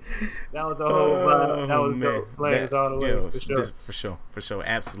 That was a whole vibe. That was dope. Flames all the way, for sure. For sure.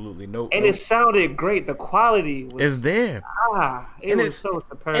 Absolutely. And it sounded great. The quality was it's there. It was so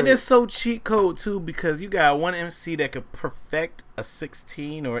superb. And it's so cheat code too, because you got one MC that could perfect a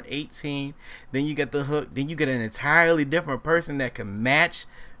 16 or an 18, then you get the hook, then you get an entirely different person that can match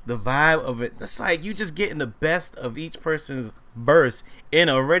the vibe of it. That's like you just getting the best of each person's verse in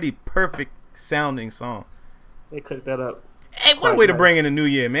a already perfect sounding song. They cooked that up. Hey, what a way to bring in the new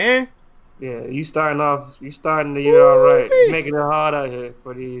year, man. Yeah, you starting the year all right. You're making it hard out here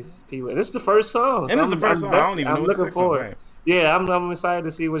for these people. This is the first song. And this is the first song. I don't even know what the looking forward. right. Yeah, I'm excited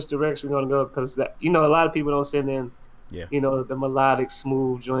to see which direction we're gonna go because a lot of people don't send in, Yeah. the melodic,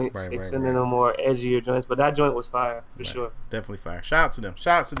 smooth joints. They send in the more edgier joints, but that joint was fire for sure. Definitely fire. Shout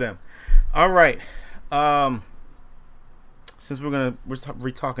out to them. All right. Since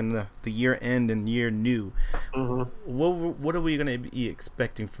we're talking the year end and year new, what are we gonna be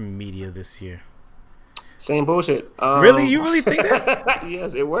expecting from media this year? Same bullshit. Really? You really think that?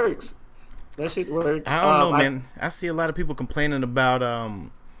 Yes, it works. That shit works. I don't know, man. I see a lot of people complaining about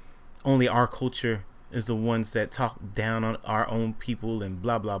only our culture is the ones that talk down on our own people and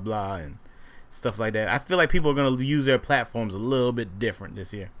blah blah blah and stuff like that. I feel like people are gonna use their platforms a little bit different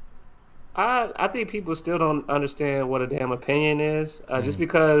this year. I think people still don't understand what a damn opinion is. Just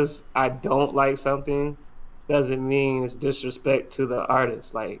because I don't like something doesn't mean it's disrespect to the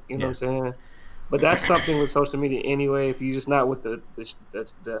artist. Like, you know what I'm saying? But that's something with social media anyway. If you're just not with the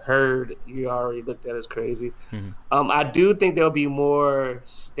herd, you already looked at as crazy. I do think there'll be more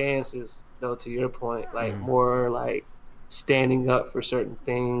stances, though, to your point. Like, more, like, standing up for certain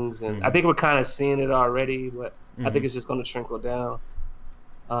things. And I think we're kind of seeing it already, but I think it's just going to trickle down.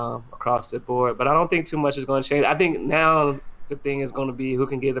 Across the board, but I don't think too much is going to change. I think now the thing is going to be who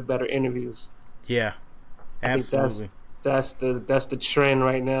can get the better interviews. Yeah, absolutely. That's the trend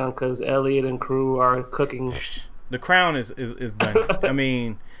right now because Elliot and crew are cooking. The Crown is done. I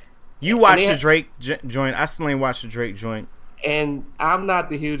mean, you watched the Drake joint. I still ain't watched the Drake joint. And I'm not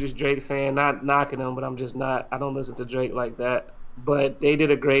the hugest Drake fan. Not knocking him, but I'm just not. I don't listen to Drake like that. But they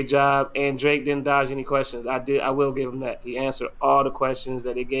did a great job, and Drake didn't dodge any questions. I will give him that. He answered all the questions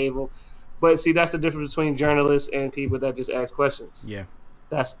that they gave him. But see, that's the difference between journalists and people that just ask questions. Yeah,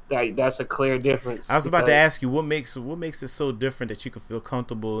 that's a clear difference. I was about to ask you what makes it so different that you can feel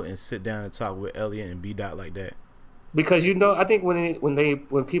comfortable and sit down and talk with Elliot and B Dot like that. Because I think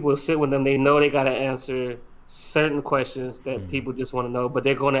when people sit with them, they know they got to answer certain questions that people just want to know, but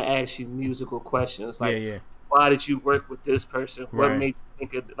they're going to ask you musical questions like. Why did you work with this person? What made you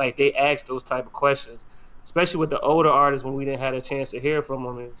think of, like, they ask those type of questions, especially with the older artists when we didn't have a chance to hear from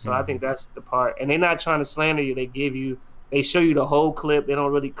them. And so I think that's the part. And they're not trying to slander you. They give you they show you the whole clip. They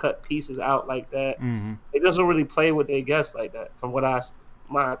don't really cut pieces out like that. Mm-hmm. They doesn't really play with their guests like that. From what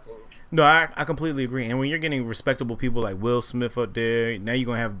my opinion. No, I completely agree. And when you're getting respectable people like Will Smith up there, now you're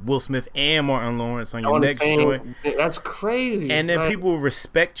gonna have Will Smith and Martin Lawrence on your On the next same- joint, That's crazy. and then Like, people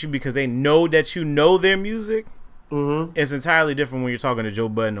respect you because they know that you know their music. mhm. It's entirely different when you're talking to Joe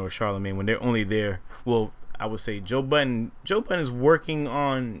Budden or Charlamagne when they're only there. Well, I would say Joe Budden is working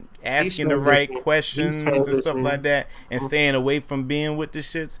on asking the right transitioning. questions He's and stuff transitioning. like that and staying away from being with the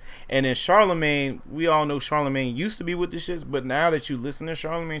shits. And then Charlamagne, we all know Charlamagne used to be with the shits, but now that you listen to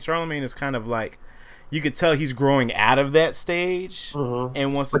Charlamagne is kind of like, you could tell he's growing out of that stage Mhm.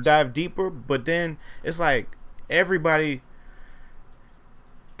 and wants to dive deeper. But then it's like everybody,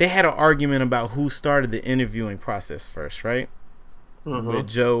 they had an argument about who started the interviewing process first, right? With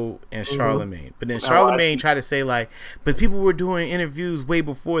Joe and Charlamagne. But then Charlamagne tried to say like, but people were doing interviews way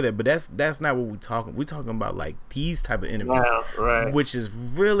before that. But that's not what we're talking. We're talking about like these type of interviews, Wow, right. which is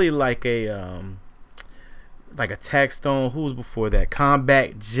really like a text on who was before that,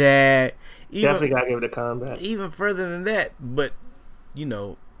 Combat Jack. Definitely gotta give it a combat. Even further than that. But you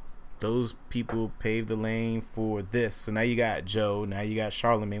know, those people paved the lane for this. So now you got Joe. Now you got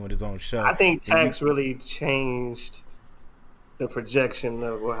Charlamagne with his own show. I think And you- Tax really changed the projection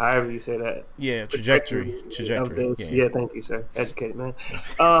of, or however you say that. Yeah, trajectory. Of this. Yeah. Yeah, thank you, sir. Educated man.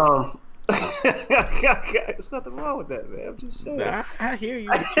 There's nothing wrong with that, man. I'm just saying. I hear you.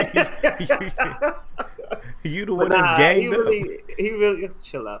 You the But one that's ganged up. he really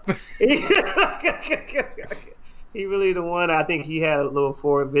chill out. He really the one. I think he had a little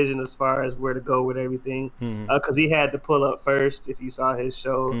forward vision as far as where to go with everything. Because he had to pull up first. If you saw his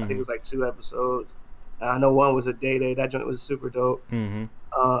show, I think it was like 2 episodes. I know one was a Day. That joint was super dope. Mm-hmm.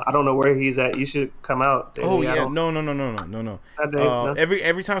 I don't know where he's at. You should come out. Day. Oh I yeah, don't- no. Not Day, no.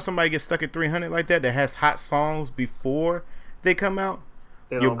 Every time somebody gets stuck at 300 like that has hot songs before they come out.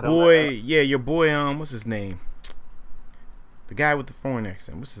 They Your don't come boy, back. your boy. What's his name? The guy with the foreign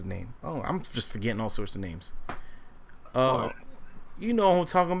accent. What's his name? Oh, I'm just forgetting all sorts of names. You know who I'm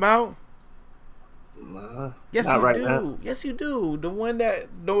talking about? Nah, Yes, not you right do. now. Yes, you do. The one that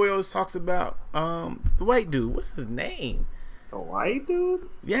Noe always talks about. The white dude. What's his name? The white dude?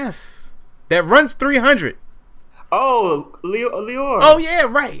 Yes, that runs 300. Oh, Lior. Oh yeah,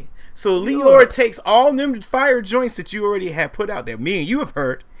 right. So Lior takes all them fire joints that you already have put out there, me and you have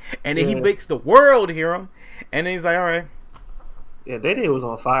heard, and then he Yeah. makes the world hear them. And then he's like, all right, Yeah, Day was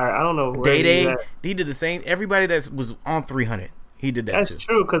on fire. I don't know where Day he's Day. at. He did the same. Everybody that was on 300, he did that That's too.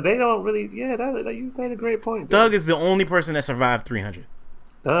 true, because they don't really. Yeah, that you made a great point. Doug is the only person that survived 300.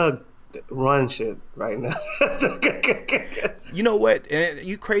 Doug run shit right now. You know what? And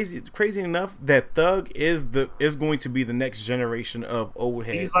you crazy enough that Thug is going to be the next generation of old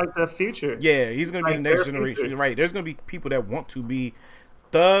heads. He's like the future. Yeah, he's gonna be like the next their generation. future. Right? There's gonna be people that want to be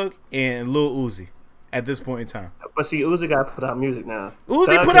Thug and Lil Uzi at this point in time. But see, Uzi got to put out music now. Uzi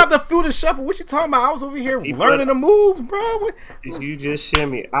Thug put out the Future Shuffle. What you talking about? I was over here He learning put- the moves, bro. What- You just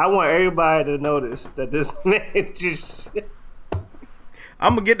shimmy. I want everybody to notice that this man just.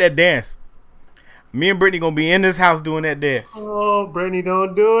 I'm gonna get that dance. Me and Brittany gonna be in this house doing that dance. Oh, Brittany,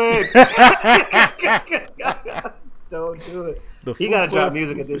 don't do it. Don't do it. The He got to Fufu- drop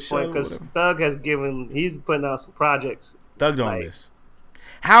music at Fufu this point Shadow, because whatever. Thug has given. He's putting out some projects. Thug don't like- miss.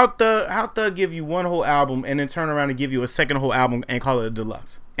 How Thug give you one whole album and then turn around and give you a second whole album and call it a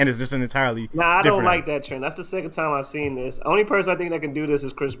deluxe, and it's just an entirely Nah, I don't different like album. that trend. That's the second time I've seen this. Only person I think that can do this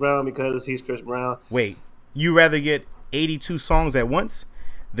is Chris Brown because he's Chris Brown. Wait, you rather get 82 songs at once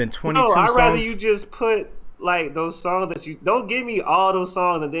than 22 No, I'd songs? rather you just put like those songs that you don't give me all those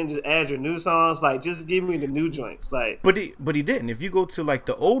songs and then just add your new songs. Like, just give me the new joints. Like, But he didn't. If you go to like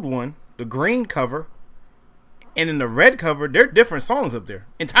the old one, the green cover, and in the red cover, there are different songs up there,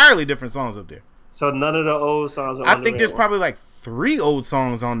 entirely different songs up there. so none of the old songs are. I on the think red there's one. probably like 3 old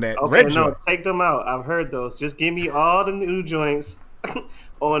songs on that Okay, red no, joint. take them out. I've heard those. Just give me all the new joints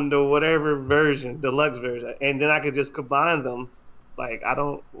on the whatever version, deluxe version, and then I could just combine them. Like, I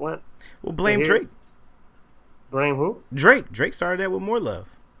don't want Well, blame Here- Drake. blame who? Drake started that with More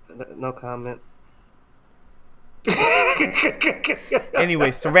Love. No comment.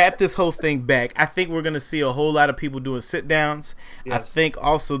 Anyways, to wrap this whole thing back, I think we're going to see a whole lot of people doing sit downs. I Yes. think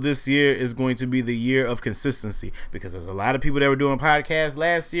also this year is going to be the year of consistency because there's a lot of people that were doing podcasts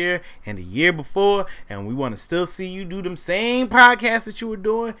last year and the year before, and we want to still see you do them same podcasts that you were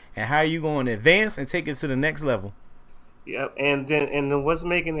doing, and how you going to advance and take it to the next level. Yep, and then what's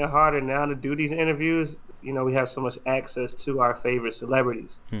making it harder now to do these interviews? we have so much access to our favorite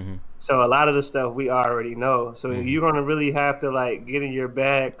celebrities. So a lot of the stuff we already know. So you're gonna really have to like get in your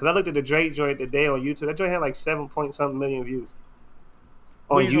bag. Because I looked at the Drake joint today on YouTube. That joint had like 7-point-something million views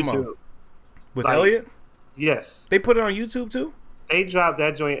on What are you talking YouTube. about? With Like- Elliot? Yes, They put it on YouTube too? they dropped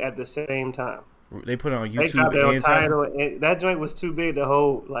that joint at the same time. They put it on They YouTube dropped it on and Tidal? Tidal. And that joint was too big to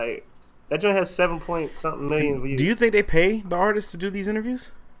hold. Like that joint has 7-point-something million views. Do you think they pay the artists to do these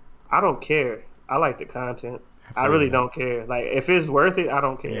interviews? I don't care. I like the content. I feel really that. don't care. Like if it's worth it, I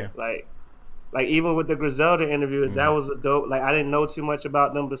don't care. Yeah. Like even with the Griselda interview, Mm-hmm. that was a dope. Like I didn't know too much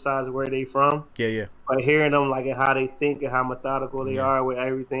about them besides where they from, Yeah. but hearing them like and how they think and how methodical they Yeah. are with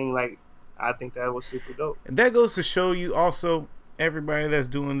everything, like I think that was super dope. And that goes to show you also, everybody that's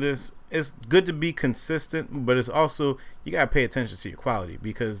doing this, it's good to be consistent, but it's also, you gotta pay attention to your quality,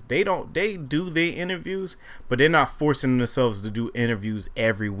 because they do their interviews, but they're not forcing themselves to do interviews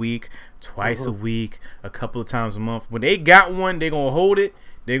every week, twice a week, a couple of times a month. When they got one, they're gonna hold it,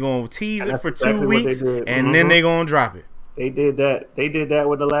 they're gonna tease And it that's for exactly 2 what they weeks, did. and then they're gonna drop it. They did that. They did that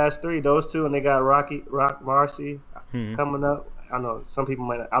with the last three, those two, and they got Rock Marcy coming up. I know some people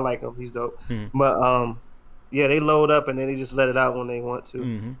might not, I like him. He's dope. But yeah, they load up and then they just let it out when they want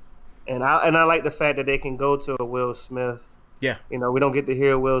to. And I like the fact that they can go to a Will Smith. Yeah. We don't get to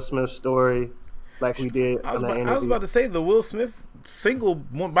hear Will Smith's story like we did I was on that about, interview. I was about to say the Will Smith single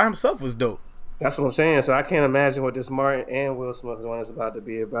one by himself was dope. That's what I'm saying. So I can't imagine what this Martin and Will Smith one is about to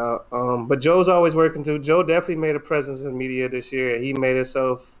be about. But Joe's always working too. Joe definitely made a presence in media this year. He made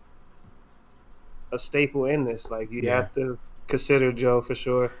himself a staple in this. Like you have to consider Joe for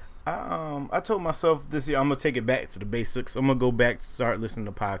sure. I told myself this year I'm gonna take it back to the basics. I'm gonna go back to start listening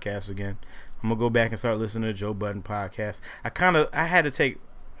to podcasts again. I'm gonna go back and start listening to Joe Budden podcast. I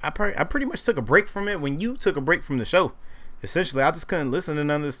pretty much took a break from it when you took a break from the show. Essentially, I just couldn't listen to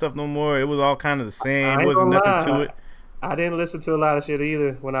none of this stuff no more. It was all kind of the same. I ain't Wasn't gonna nothing lie. to it. I didn't listen to a lot of shit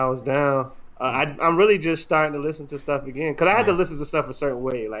either when I was down. I'm really just starting to listen to stuff again because I had to listen to stuff a certain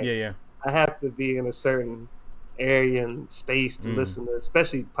way. Like Yeah. I have to be in a certain area and space to listen to,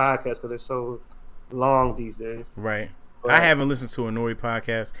 especially podcasts because they're so long these days. Right. But- I haven't listened to a Nori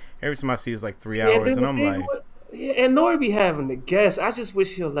podcast. Every time I see it's like 3 hours, and I'm like, and Nori be having the guests. I just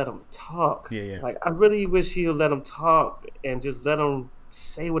wish he'll let them talk. Yeah. Like I really wish he'll let them talk and just let them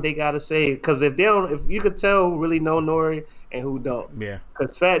say what they gotta say. Because if you could tell who really know Nori and who don't. yeah.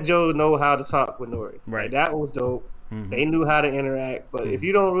 Because Fat Joe know how to talk with Nori. Right. Like, that was dope. Mhm. They knew how to interact. But if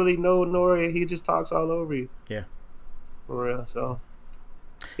you don't really know Nori, he just talks all over you. Yeah. For real. So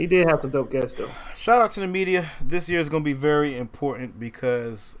he did have some dope guests though. Shout out to the media. This year is going to be very important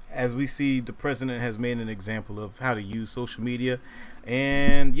because, as we see, the president has made an example of how to use social media.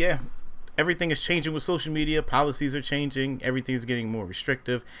 And yeah, everything is changing with social media. Policies are changing. Everything's getting more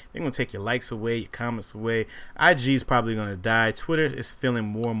restrictive. They're going to take your likes away, your comments away. IG is probably going to die. Twitter is feeling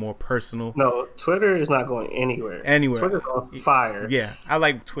more and more personal. No, Twitter is not going anywhere. Anywhere. Twitter's on fire. Yeah, I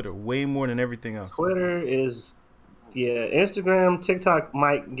like Twitter way more than everything else. Twitter is, Instagram, TikTok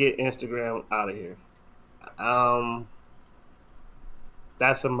might get Instagram out of here.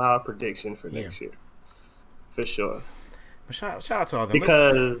 That's a mild prediction for next year, for sure. But shout out to all them.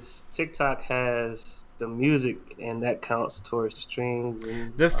 Because TikTok has the music, and that counts towards the streams.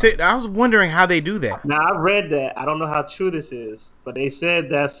 I was wondering how they do that. Now I read that. I don't know how true this is, but they said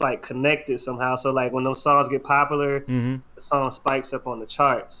that's like connected somehow. So like when those songs get popular, the song spikes up on the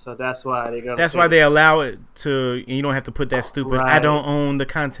charts. So that's why they're gonna. That's why they allow it to. And you don't have to put that stupid. I Right. don't own the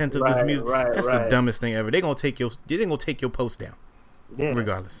content of this Right, music. right, That's the right. dumbest thing ever. They're gonna take your post down, Yeah.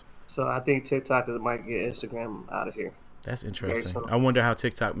 regardless. So I think TikTok might get Instagram out of here. That's interesting. so. I wonder how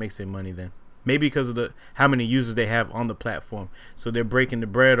TikTok makes their money then. Maybe because of how many users they have on the platform. So they're breaking the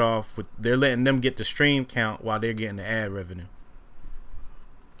bread off. They're letting them get the stream count while they're getting the ad revenue.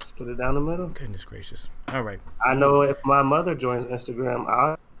 Split it down the middle. Goodness gracious. All right. I know if my mother joins Instagram,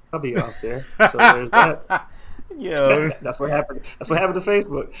 I'll be off there. So there's that. Yo. That's what happened. That's what happened to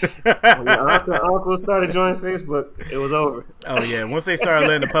Facebook. When your uncle started joining Facebook, it was over. Oh yeah. Once they started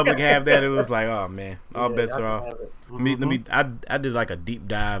letting the public have that, it was like, oh man, all Yeah, bets y'all are can off. have it. I did like a deep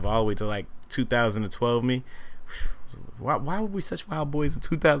dive all the way to like 2012. Why were we such wild boys in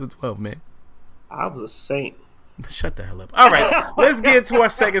 2012, man? I was a saint. Shut the hell up. All right, let's get into our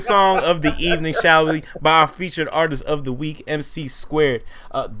second song of the evening, shall we? By our featured artist of the week, MC Squared.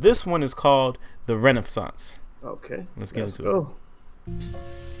 This one is called The Renaissance. Okay. Let's get into go.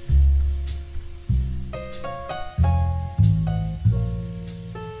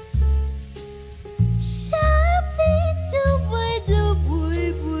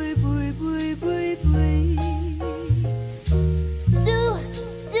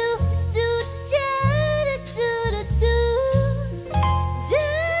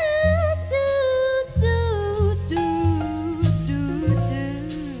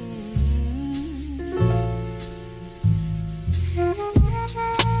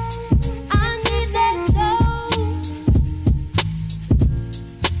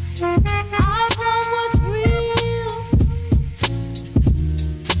 I want what's real.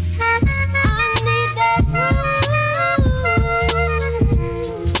 I need that groove.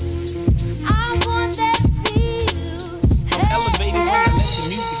 I want that feel. I'm elevated when I let the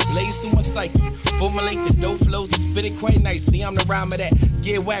music blaze through my psyche. Formulate the dope flows and spit it quite nicely. I'm the rhyme of that.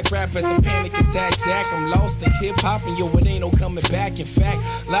 Get whack rappers a panic attack, Jack. I'm lost in hip hop and yo, it ain't no coming back. In fact,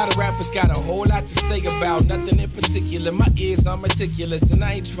 a lot of rappers got a whole lot to say about nothing in particular. My ears are meticulous and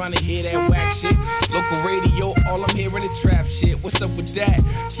I ain't trying to hear that whack shit. Local radio, all I'm hearing is trap shit. What's up with that?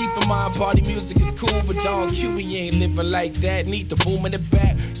 Keep in mind, party music is cool, but dog, QB ain't living like that. Need the boom in the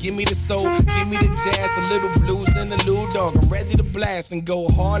back. Give me the soul, give me the jazz, a little blues and a little dog. I'm ready to blast and go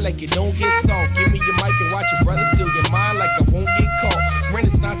hard like it don't get soft. Give me your mic and watch your brother steal your mind like I won't get caught.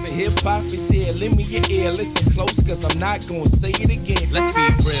 Renaissance of hip hop is here. Lend me your ear, listen close, cause I'm not gonna say it again. Let's be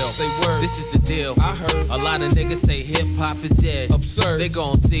real. Say word. This is the deal. I heard A lot of niggas say hip hop is dead. absurd. They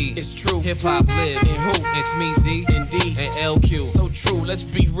gon' see It's true. hip hop lives. And who? It's me, Z, Indeed. and LQ. So true, let's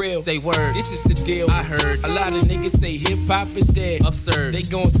be real. Say word. This is the deal. I heard A lot of niggas say hip hop is dead. absurd. They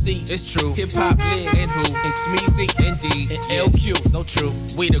gon' see It's true. hip hop live. And who? And Smeezy. Indeed. And Yeah. LQ. So true.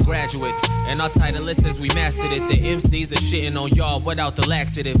 We the graduates. And our title is since we mastered it. The MCs are shitting on y'all without the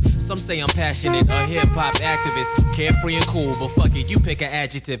laxative. Some say I'm passionate, a hip hop activist. Carefree and cool, but fuck it, you pick an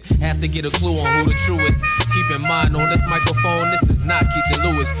adjective. Have to get a clue on who the true is. Keep in mind on this microphone, this is not Keith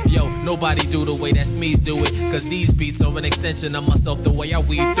and Lewis. Yo, nobody do the way that Smeeze do it. Cause these beats are an extension of myself, the way I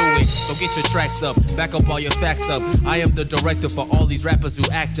weave through it. So get your tracks up, back up all your facts up. I am the director for all these rappers who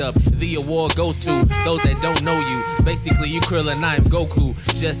act up. The award goes to those that don't know you. Basically, you Krillin, I am Goku.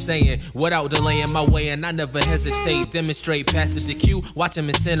 Just saying, without delaying my way, and I never hesitate. Demonstrate, pass it to Q, watch him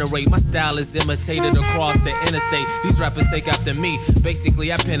incinerate. My style is imitated across the interstate. These rappers take after me.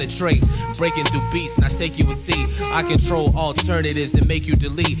 Basically, I penetrate, breaking through beats. Now take you a seat. I control alternatives and make you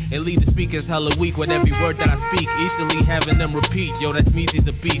delete and leave the speakers hella weak with every word that I speak. Easily having them repeat. Yo, that's Meezy's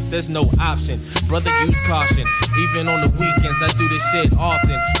a beast. There's no option. Brother, use caution. Even on the weekends, I do this shit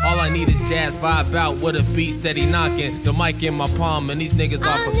often. All I need is jazz vibe out with a beat steady knocking. The mic in my palm and these niggas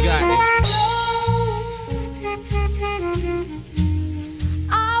are forgotten.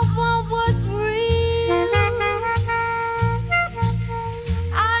 I want what's real.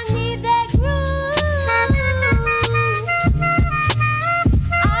 I need that groove.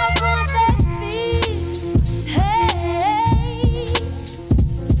 I want that feel. Hey.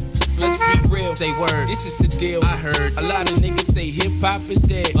 Let's be real. Say word. This is the deal. I heard A lot of niggas say hip hop is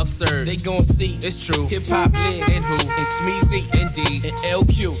dead. absurd. They gon' see It's true. hip hop live. And who? And Smeezy. Indeed. And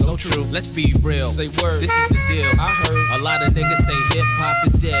LQ. So true. Let's be real. Say word. This is the deal. I heard A lot of niggas say hip hop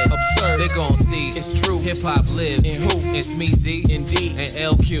is dead. absurd. They gon' see It's true. hip hop lives. And who? It's me, Z, Indeed. and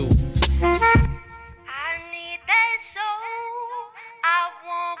LQ. I need that soul. I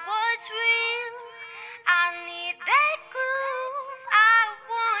want what's real. I need that groove. I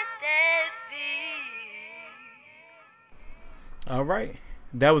want that feel. All right.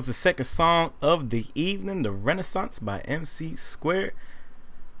 That was the second song of the evening, The Renaissance by MC Squared.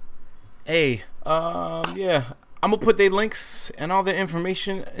 Hey, yeah. I'm gonna put their links and all their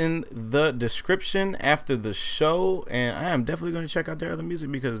information in the description after the show, and I am definitely gonna check out their other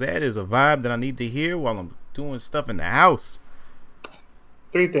music because that is a vibe that I need to hear while I'm doing stuff in the house.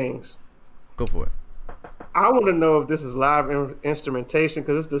 3 things. Go for it. I want to know if this is live instrumentation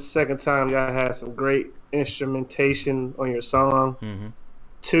because it's the second time y'all had some great instrumentation on your song. Mm-hmm.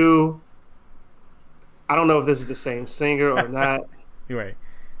 2, I don't know if this is the same singer or not, You're right.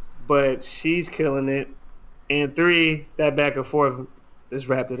 but she's killing it. And 3, that back and forth just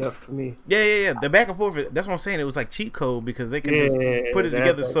wrapped it up for me. Yeah. The back and forth. That's what I'm saying. It was like cheat code because they can Yeah, just put it that's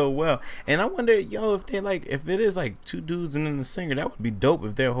together like- so well. And I wonder, if they if it is like 2 dudes and then the singer, that would be dope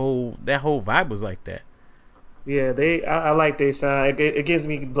if that whole vibe was like that. Yeah, I like their sound. It gives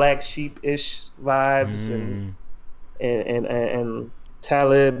me Black Sheep-ish vibes Mm. and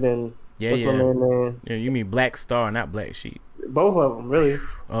Talib and Yeah, what's my yeah. man? Yeah, you mean Black Star, not Black Sheep. Both of them, really.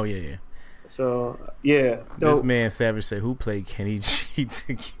 Oh yeah. So yeah, This dope. man Savage said, "Who played Kenny G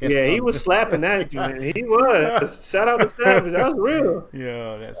to get Yeah, he on was this?" slapping that joint. He was. Shout out to Savage. That was real.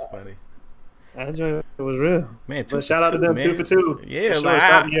 Yo, that's funny. That joint was real. Man, 2 But for shout out to 2, them, man. 2 for 2. Yeah, For sure, like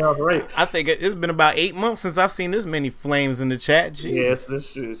starting the year off right. I think it's been about 8 months since I've seen this many flames in the chat. Yes, Jesus.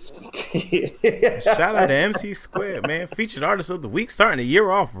 this is. Shout out to MC Squared, man. Featured artist of the week, starting the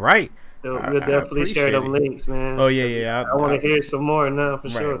year off right. We'll I definitely share appreciate them it. links, man. Oh yeah. I want to hear some more now for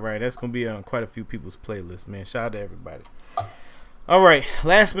sure. Right. That's gonna be on quite a few people's playlists, man. Shout out to everybody. All right.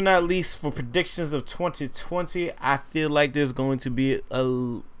 Last but not least, for predictions of 2020, I feel like there's going to be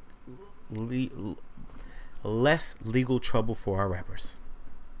less legal trouble for our rappers.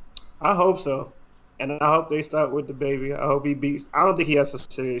 I hope so. And I hope they start with the baby. I hope he beats. I don't think he has some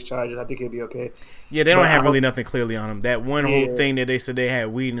serious charges. I think he'll be okay. Yeah, they don't But have I really hope- nothing clearly on him. That one whole Yeah. thing that they said they had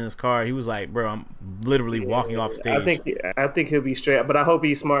weed in his car, he was like, bro, I'm literally walking off stage. I think he'll be straight. But I hope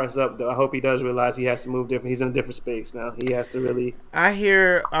he smarts up, though. I hope he does realize he has to move different. He's in a different space now. He has to really. I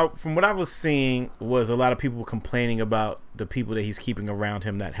hear from what I was seeing was a lot of people complaining about the people that he's keeping around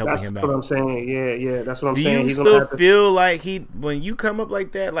him not helping That's him what out. I'm saying. Yeah. That's what I'm Do saying. you He's gonna still have to- feel like when you come up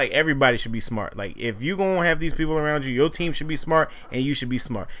like that, like everybody should be smart? Like if you gonna have these people around you, your team should be smart and you should be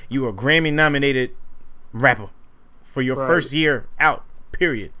smart. You are Grammy nominated rapper for your Right. first year out.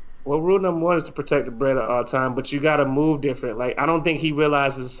 Period. Well, rule number one is to protect the bread at all time, but you got to move different. Like, I don't think he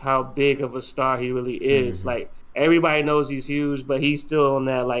realizes how big of a star he really is. Mm-hmm. Like, everybody knows he's huge, but he's still on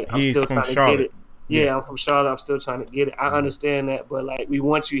that. Like, I'm He's still from trying to Charlotte. get it. Yeah, I'm from Charlotte. I'm still trying to get it. I understand that, but like, we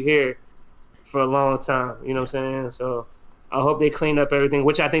want you here for a long time. You know what I'm saying? So, I hope they clean up everything,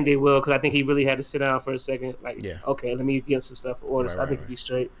 which I think they will, because I think he really had to sit down for a second. Like, Yeah. okay, let me get some stuff in order. Right, so I think right, he'll be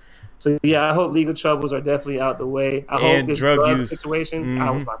straight. So yeah, I hope legal troubles are definitely out the way. I And hope this drug drug use. situation.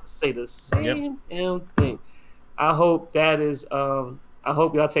 I was Mhm. about to say the same damn thing. I hope that is. I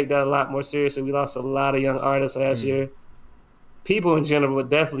hope y'all take that a lot more seriously. We lost a lot of young artists last year. People in general were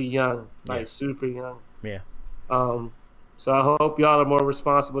definitely young, like Yeah. super young. Yeah. So I hope y'all are more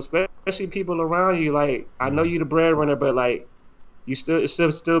responsible, especially people around you. Like I know you the breadwinner, but like you it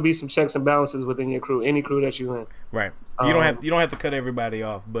should still be some checks and balances within your crew, any crew that you in. Right. You don't have to cut everybody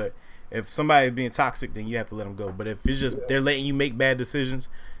off, but if somebody is being toxic, then you have to let them go. But if it's just they're letting you make bad decisions,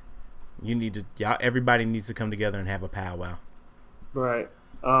 you need to everybody needs to come together and have a powwow. Right.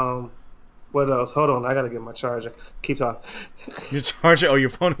 What else? Hold on, I gotta get my charger. Keep talking. Your charger or your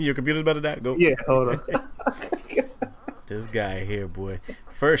phone, your computer's about to die. Go. Yeah, hold on. This guy here, boy.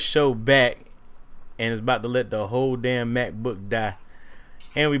 First show back, and is about to let the whole damn MacBook die.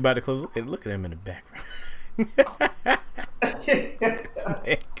 And we about to close. Look at him in the background. This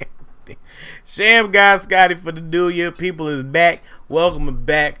man, goddamn. Sham God Scotty for the new year. People is back. Welcome him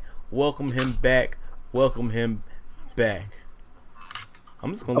back. Welcome him back. Welcome him back.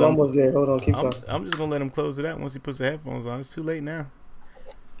 I'm just gonna I'm let him, almost there. Hold on, keep talking. I'm just gonna let him close it out once he puts the headphones on. It's too late now.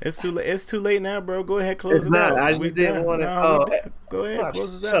 It's too late. It's too late now, bro. Go ahead, close It's it not. out. I just We didn't done. want to. Nah, Oh, we done. Go ahead, gosh,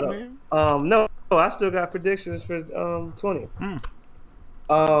 close it shut out, up. man. No, I still got predictions for 20.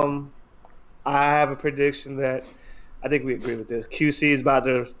 I have a prediction that I think we agree with this. QC is about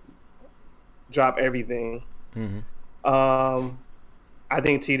to drop everything. Mhm. I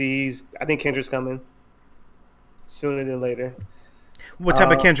think I think Kendrick's coming sooner than later. What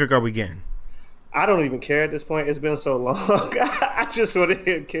type of Kendrick are we getting? I don't even care at this point. It's been so long. I just want to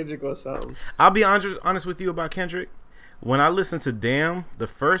hear Kendrick or something. I'll be honest with you about Kendrick. When I listened to Damn the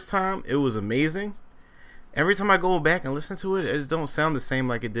first time, it was amazing. Every time I go back and listen to it, it just don't sound the same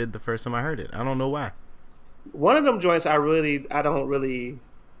like it did the first time I heard it. I don't know why. One of them joints I don't really,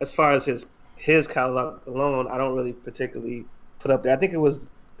 as far as his catalog alone, I don't really particularly put up there. I think it was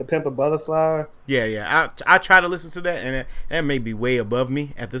The Pimp a Butterfly. Yeah. I try to listen to that, and that may be way above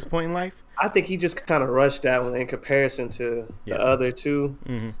me at this point in life. I think he just kind of rushed that one in comparison to Yeah. the other two.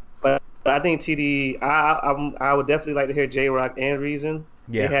 Mhm. But I think TD, I would definitely like to hear J Rock and Reason.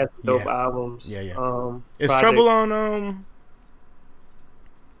 Yeah, They have dope yeah. albums. Yeah. Is Project- Trouble on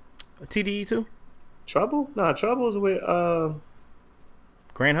TDE too? Trouble? Nah, Trouble's with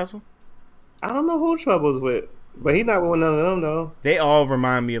Grand Hustle? I don't know who Trouble's with, but he's not with none of them though. They all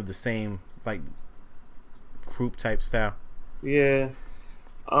remind me of the same like group type style. Yeah.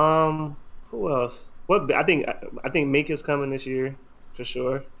 Who else? I think Meek is coming this year for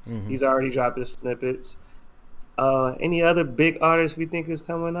sure. Mhm. He's already dropped his snippets. Any other big artists we think is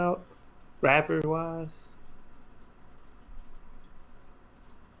coming out, rapper wise?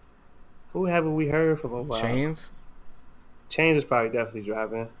 Who haven't we heard from a while? Chains? Chains is probably definitely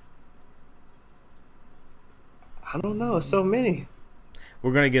dropping. I don't know. It's so many.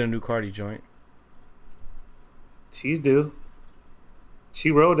 We're gonna get a new Cardi joint. She's due.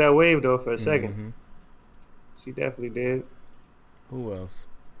 She rode that wave though for a second. Mhm. She definitely did. Who else?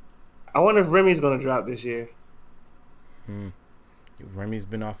 I wonder if Remy's gonna drop this year. Remy's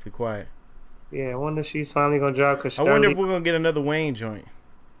been awfully quiet. Yeah, I wonder if she's finally gonna drop. Cause I wonder if we're gonna get another Wayne joint.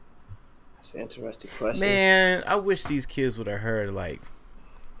 That's an interesting question. Man, I wish these kids would have heard like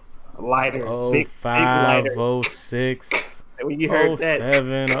Lighter, oh big 05, lighter. 06, When you heard that,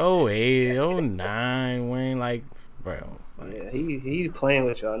 07, 08, 09, Wayne, like, bro. yeah, he's playing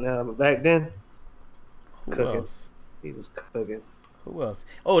with y'all now. But back then, Who cooking. else? he was cooking. Who else?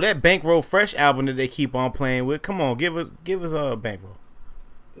 Oh, that Bankroll Fresh album that they keep on playing with. Come on, give us a Bankroll.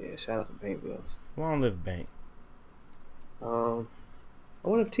 Yeah, shout out to Bank Bills. Long live Bank. I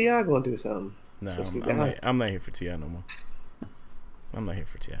wonder if T.I. gonna do something. No, Since we I'm down. not. I'm not here for Ti no more. I'm not here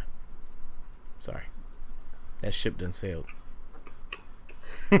for Ti. Sorry, that ship done sailed.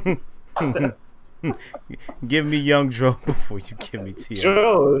 Give me Young Dro before you give me Ti.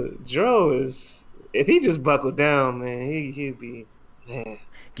 Dro is, if he just buckled down, man, he'd be, man.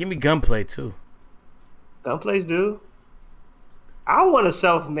 Give me Gunplay too. Gunplays do. I want a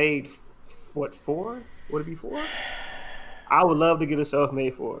self-made, 4? Would it be 4? I would love to get a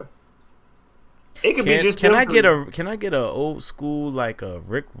self-made 4. It could be just. Can I get a old school like a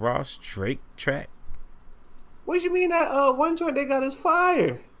Rick Ross Drake track? What you mean that one joint they got is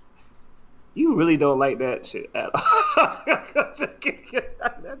fire? You really don't like that shit at all.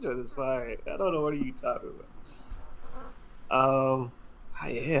 That joint is fire. I don't know what are you talking about.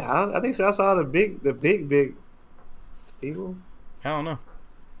 Yeah, I think so. I saw the big people. I don't know.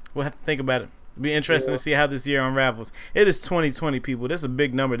 We'll have to think about it. It'll be interesting to see how this year unravels. It is 2020, people. That's a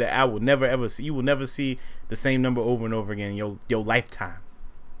big number that I will never ever see. You will never see the same number over and over again in your lifetime.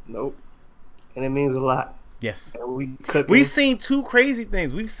 Nope. And it means a lot. Yes. And We've seen two crazy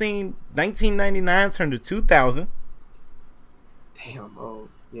things. We've seen 1999 turn to 2000. Damn, bro.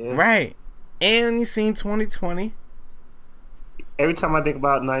 Yeah. Right. And you've seen 2020. Every time I think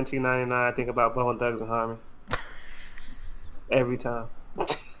about 1999, I think about Bone Thugs and Harmony. Every time.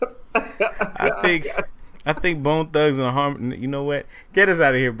 I think Bone Thugs and Harmony. You know what? Get us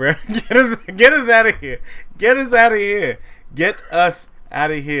out of here, bro. Get us out of here. Get us out of here. Get us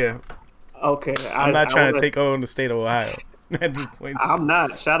out of here. Okay. I'm not trying to take on the state of Ohio at this point. I'm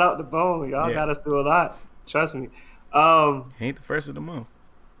not. Shout out to Bone. Y'all got us through a lot. Trust me. Ain't the first of the month.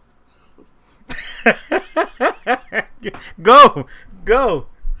 Go.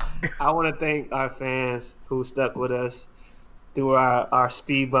 I want to thank our fans who stuck with us through our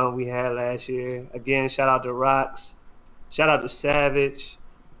speed bump we had last year. Again, shout out to Rocks. Shout out to Savage.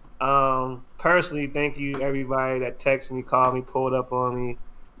 Personally, thank you everybody that texted me, called me, pulled up on me,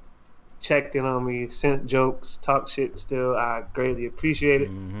 checked in on me, sent jokes, talk shit still. I greatly appreciate it.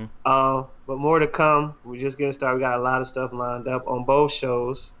 Mm-hmm. But more to come. We're just getting started. We got a lot of stuff lined up on both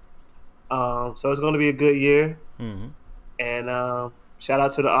shows. So it's going to be a good year. Mm-hmm. And shout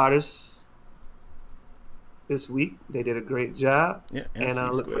out to the artists this week. They did a great job. Yeah, and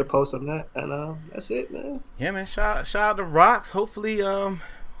look for the post on that. And that's it, man. Yeah, man. Shout out to Rocks. Hopefully,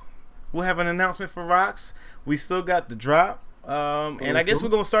 we'll have an announcement for Rocks. We still got the drop. And I guess we're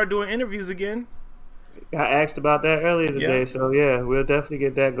gonna start doing interviews again. I asked about that earlier today, so yeah, we'll definitely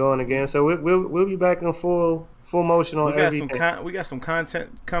get that going again. So we'll be back in full motion on everything. We got some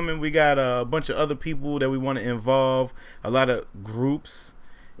content coming. We got a bunch of other people that we want to involve, a lot of groups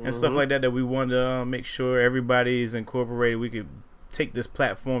and stuff like that we want to make sure everybody's incorporated. We could take this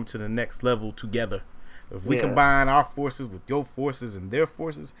platform to the next level together. If we combine our forces with your forces and their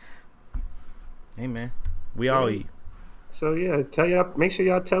forces, hey man, we all eat. So yeah, make sure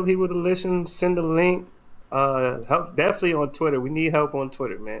y'all tell people to listen, send a link. Help definitely on Twitter. We need help on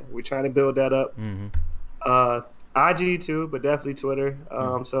Twitter, man. We're trying to build that up. IG too, but definitely Twitter.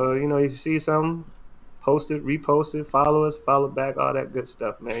 So if you see something, post it, repost it, follow us, follow back, all that good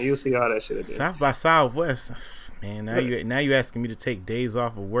stuff, man. You'll see all that shit. South by Southwest, man. Now you asking me to take days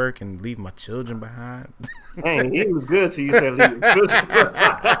off of work and leave my children behind. Dang, he was good till you said leave his children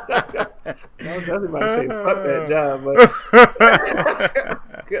behind. I was definitely about to say fuck that job, but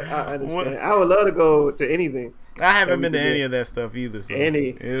I understand. I would love to go to anything. I haven't been to any of that stuff either, so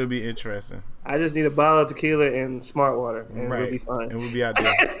it'll be interesting. I just need a bottle of tequila and smart water, and we'll be fine. And we'll be out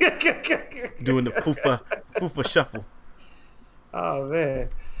there doing the fufa shuffle. Oh man!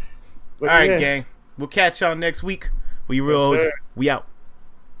 But all right, gang. We'll catch y'all next week. We we out.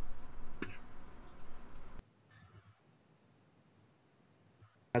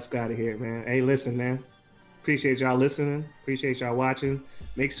 That's got it here, man. Hey, listen, man. Appreciate y'all listening. Appreciate y'all watching.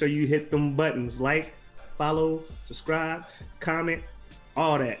 Make sure you hit them buttons: like, follow, subscribe, comment,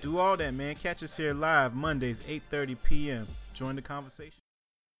 all that. Do all that, man. Catch us here live Mondays, 8:30 p.m. Join the conversation.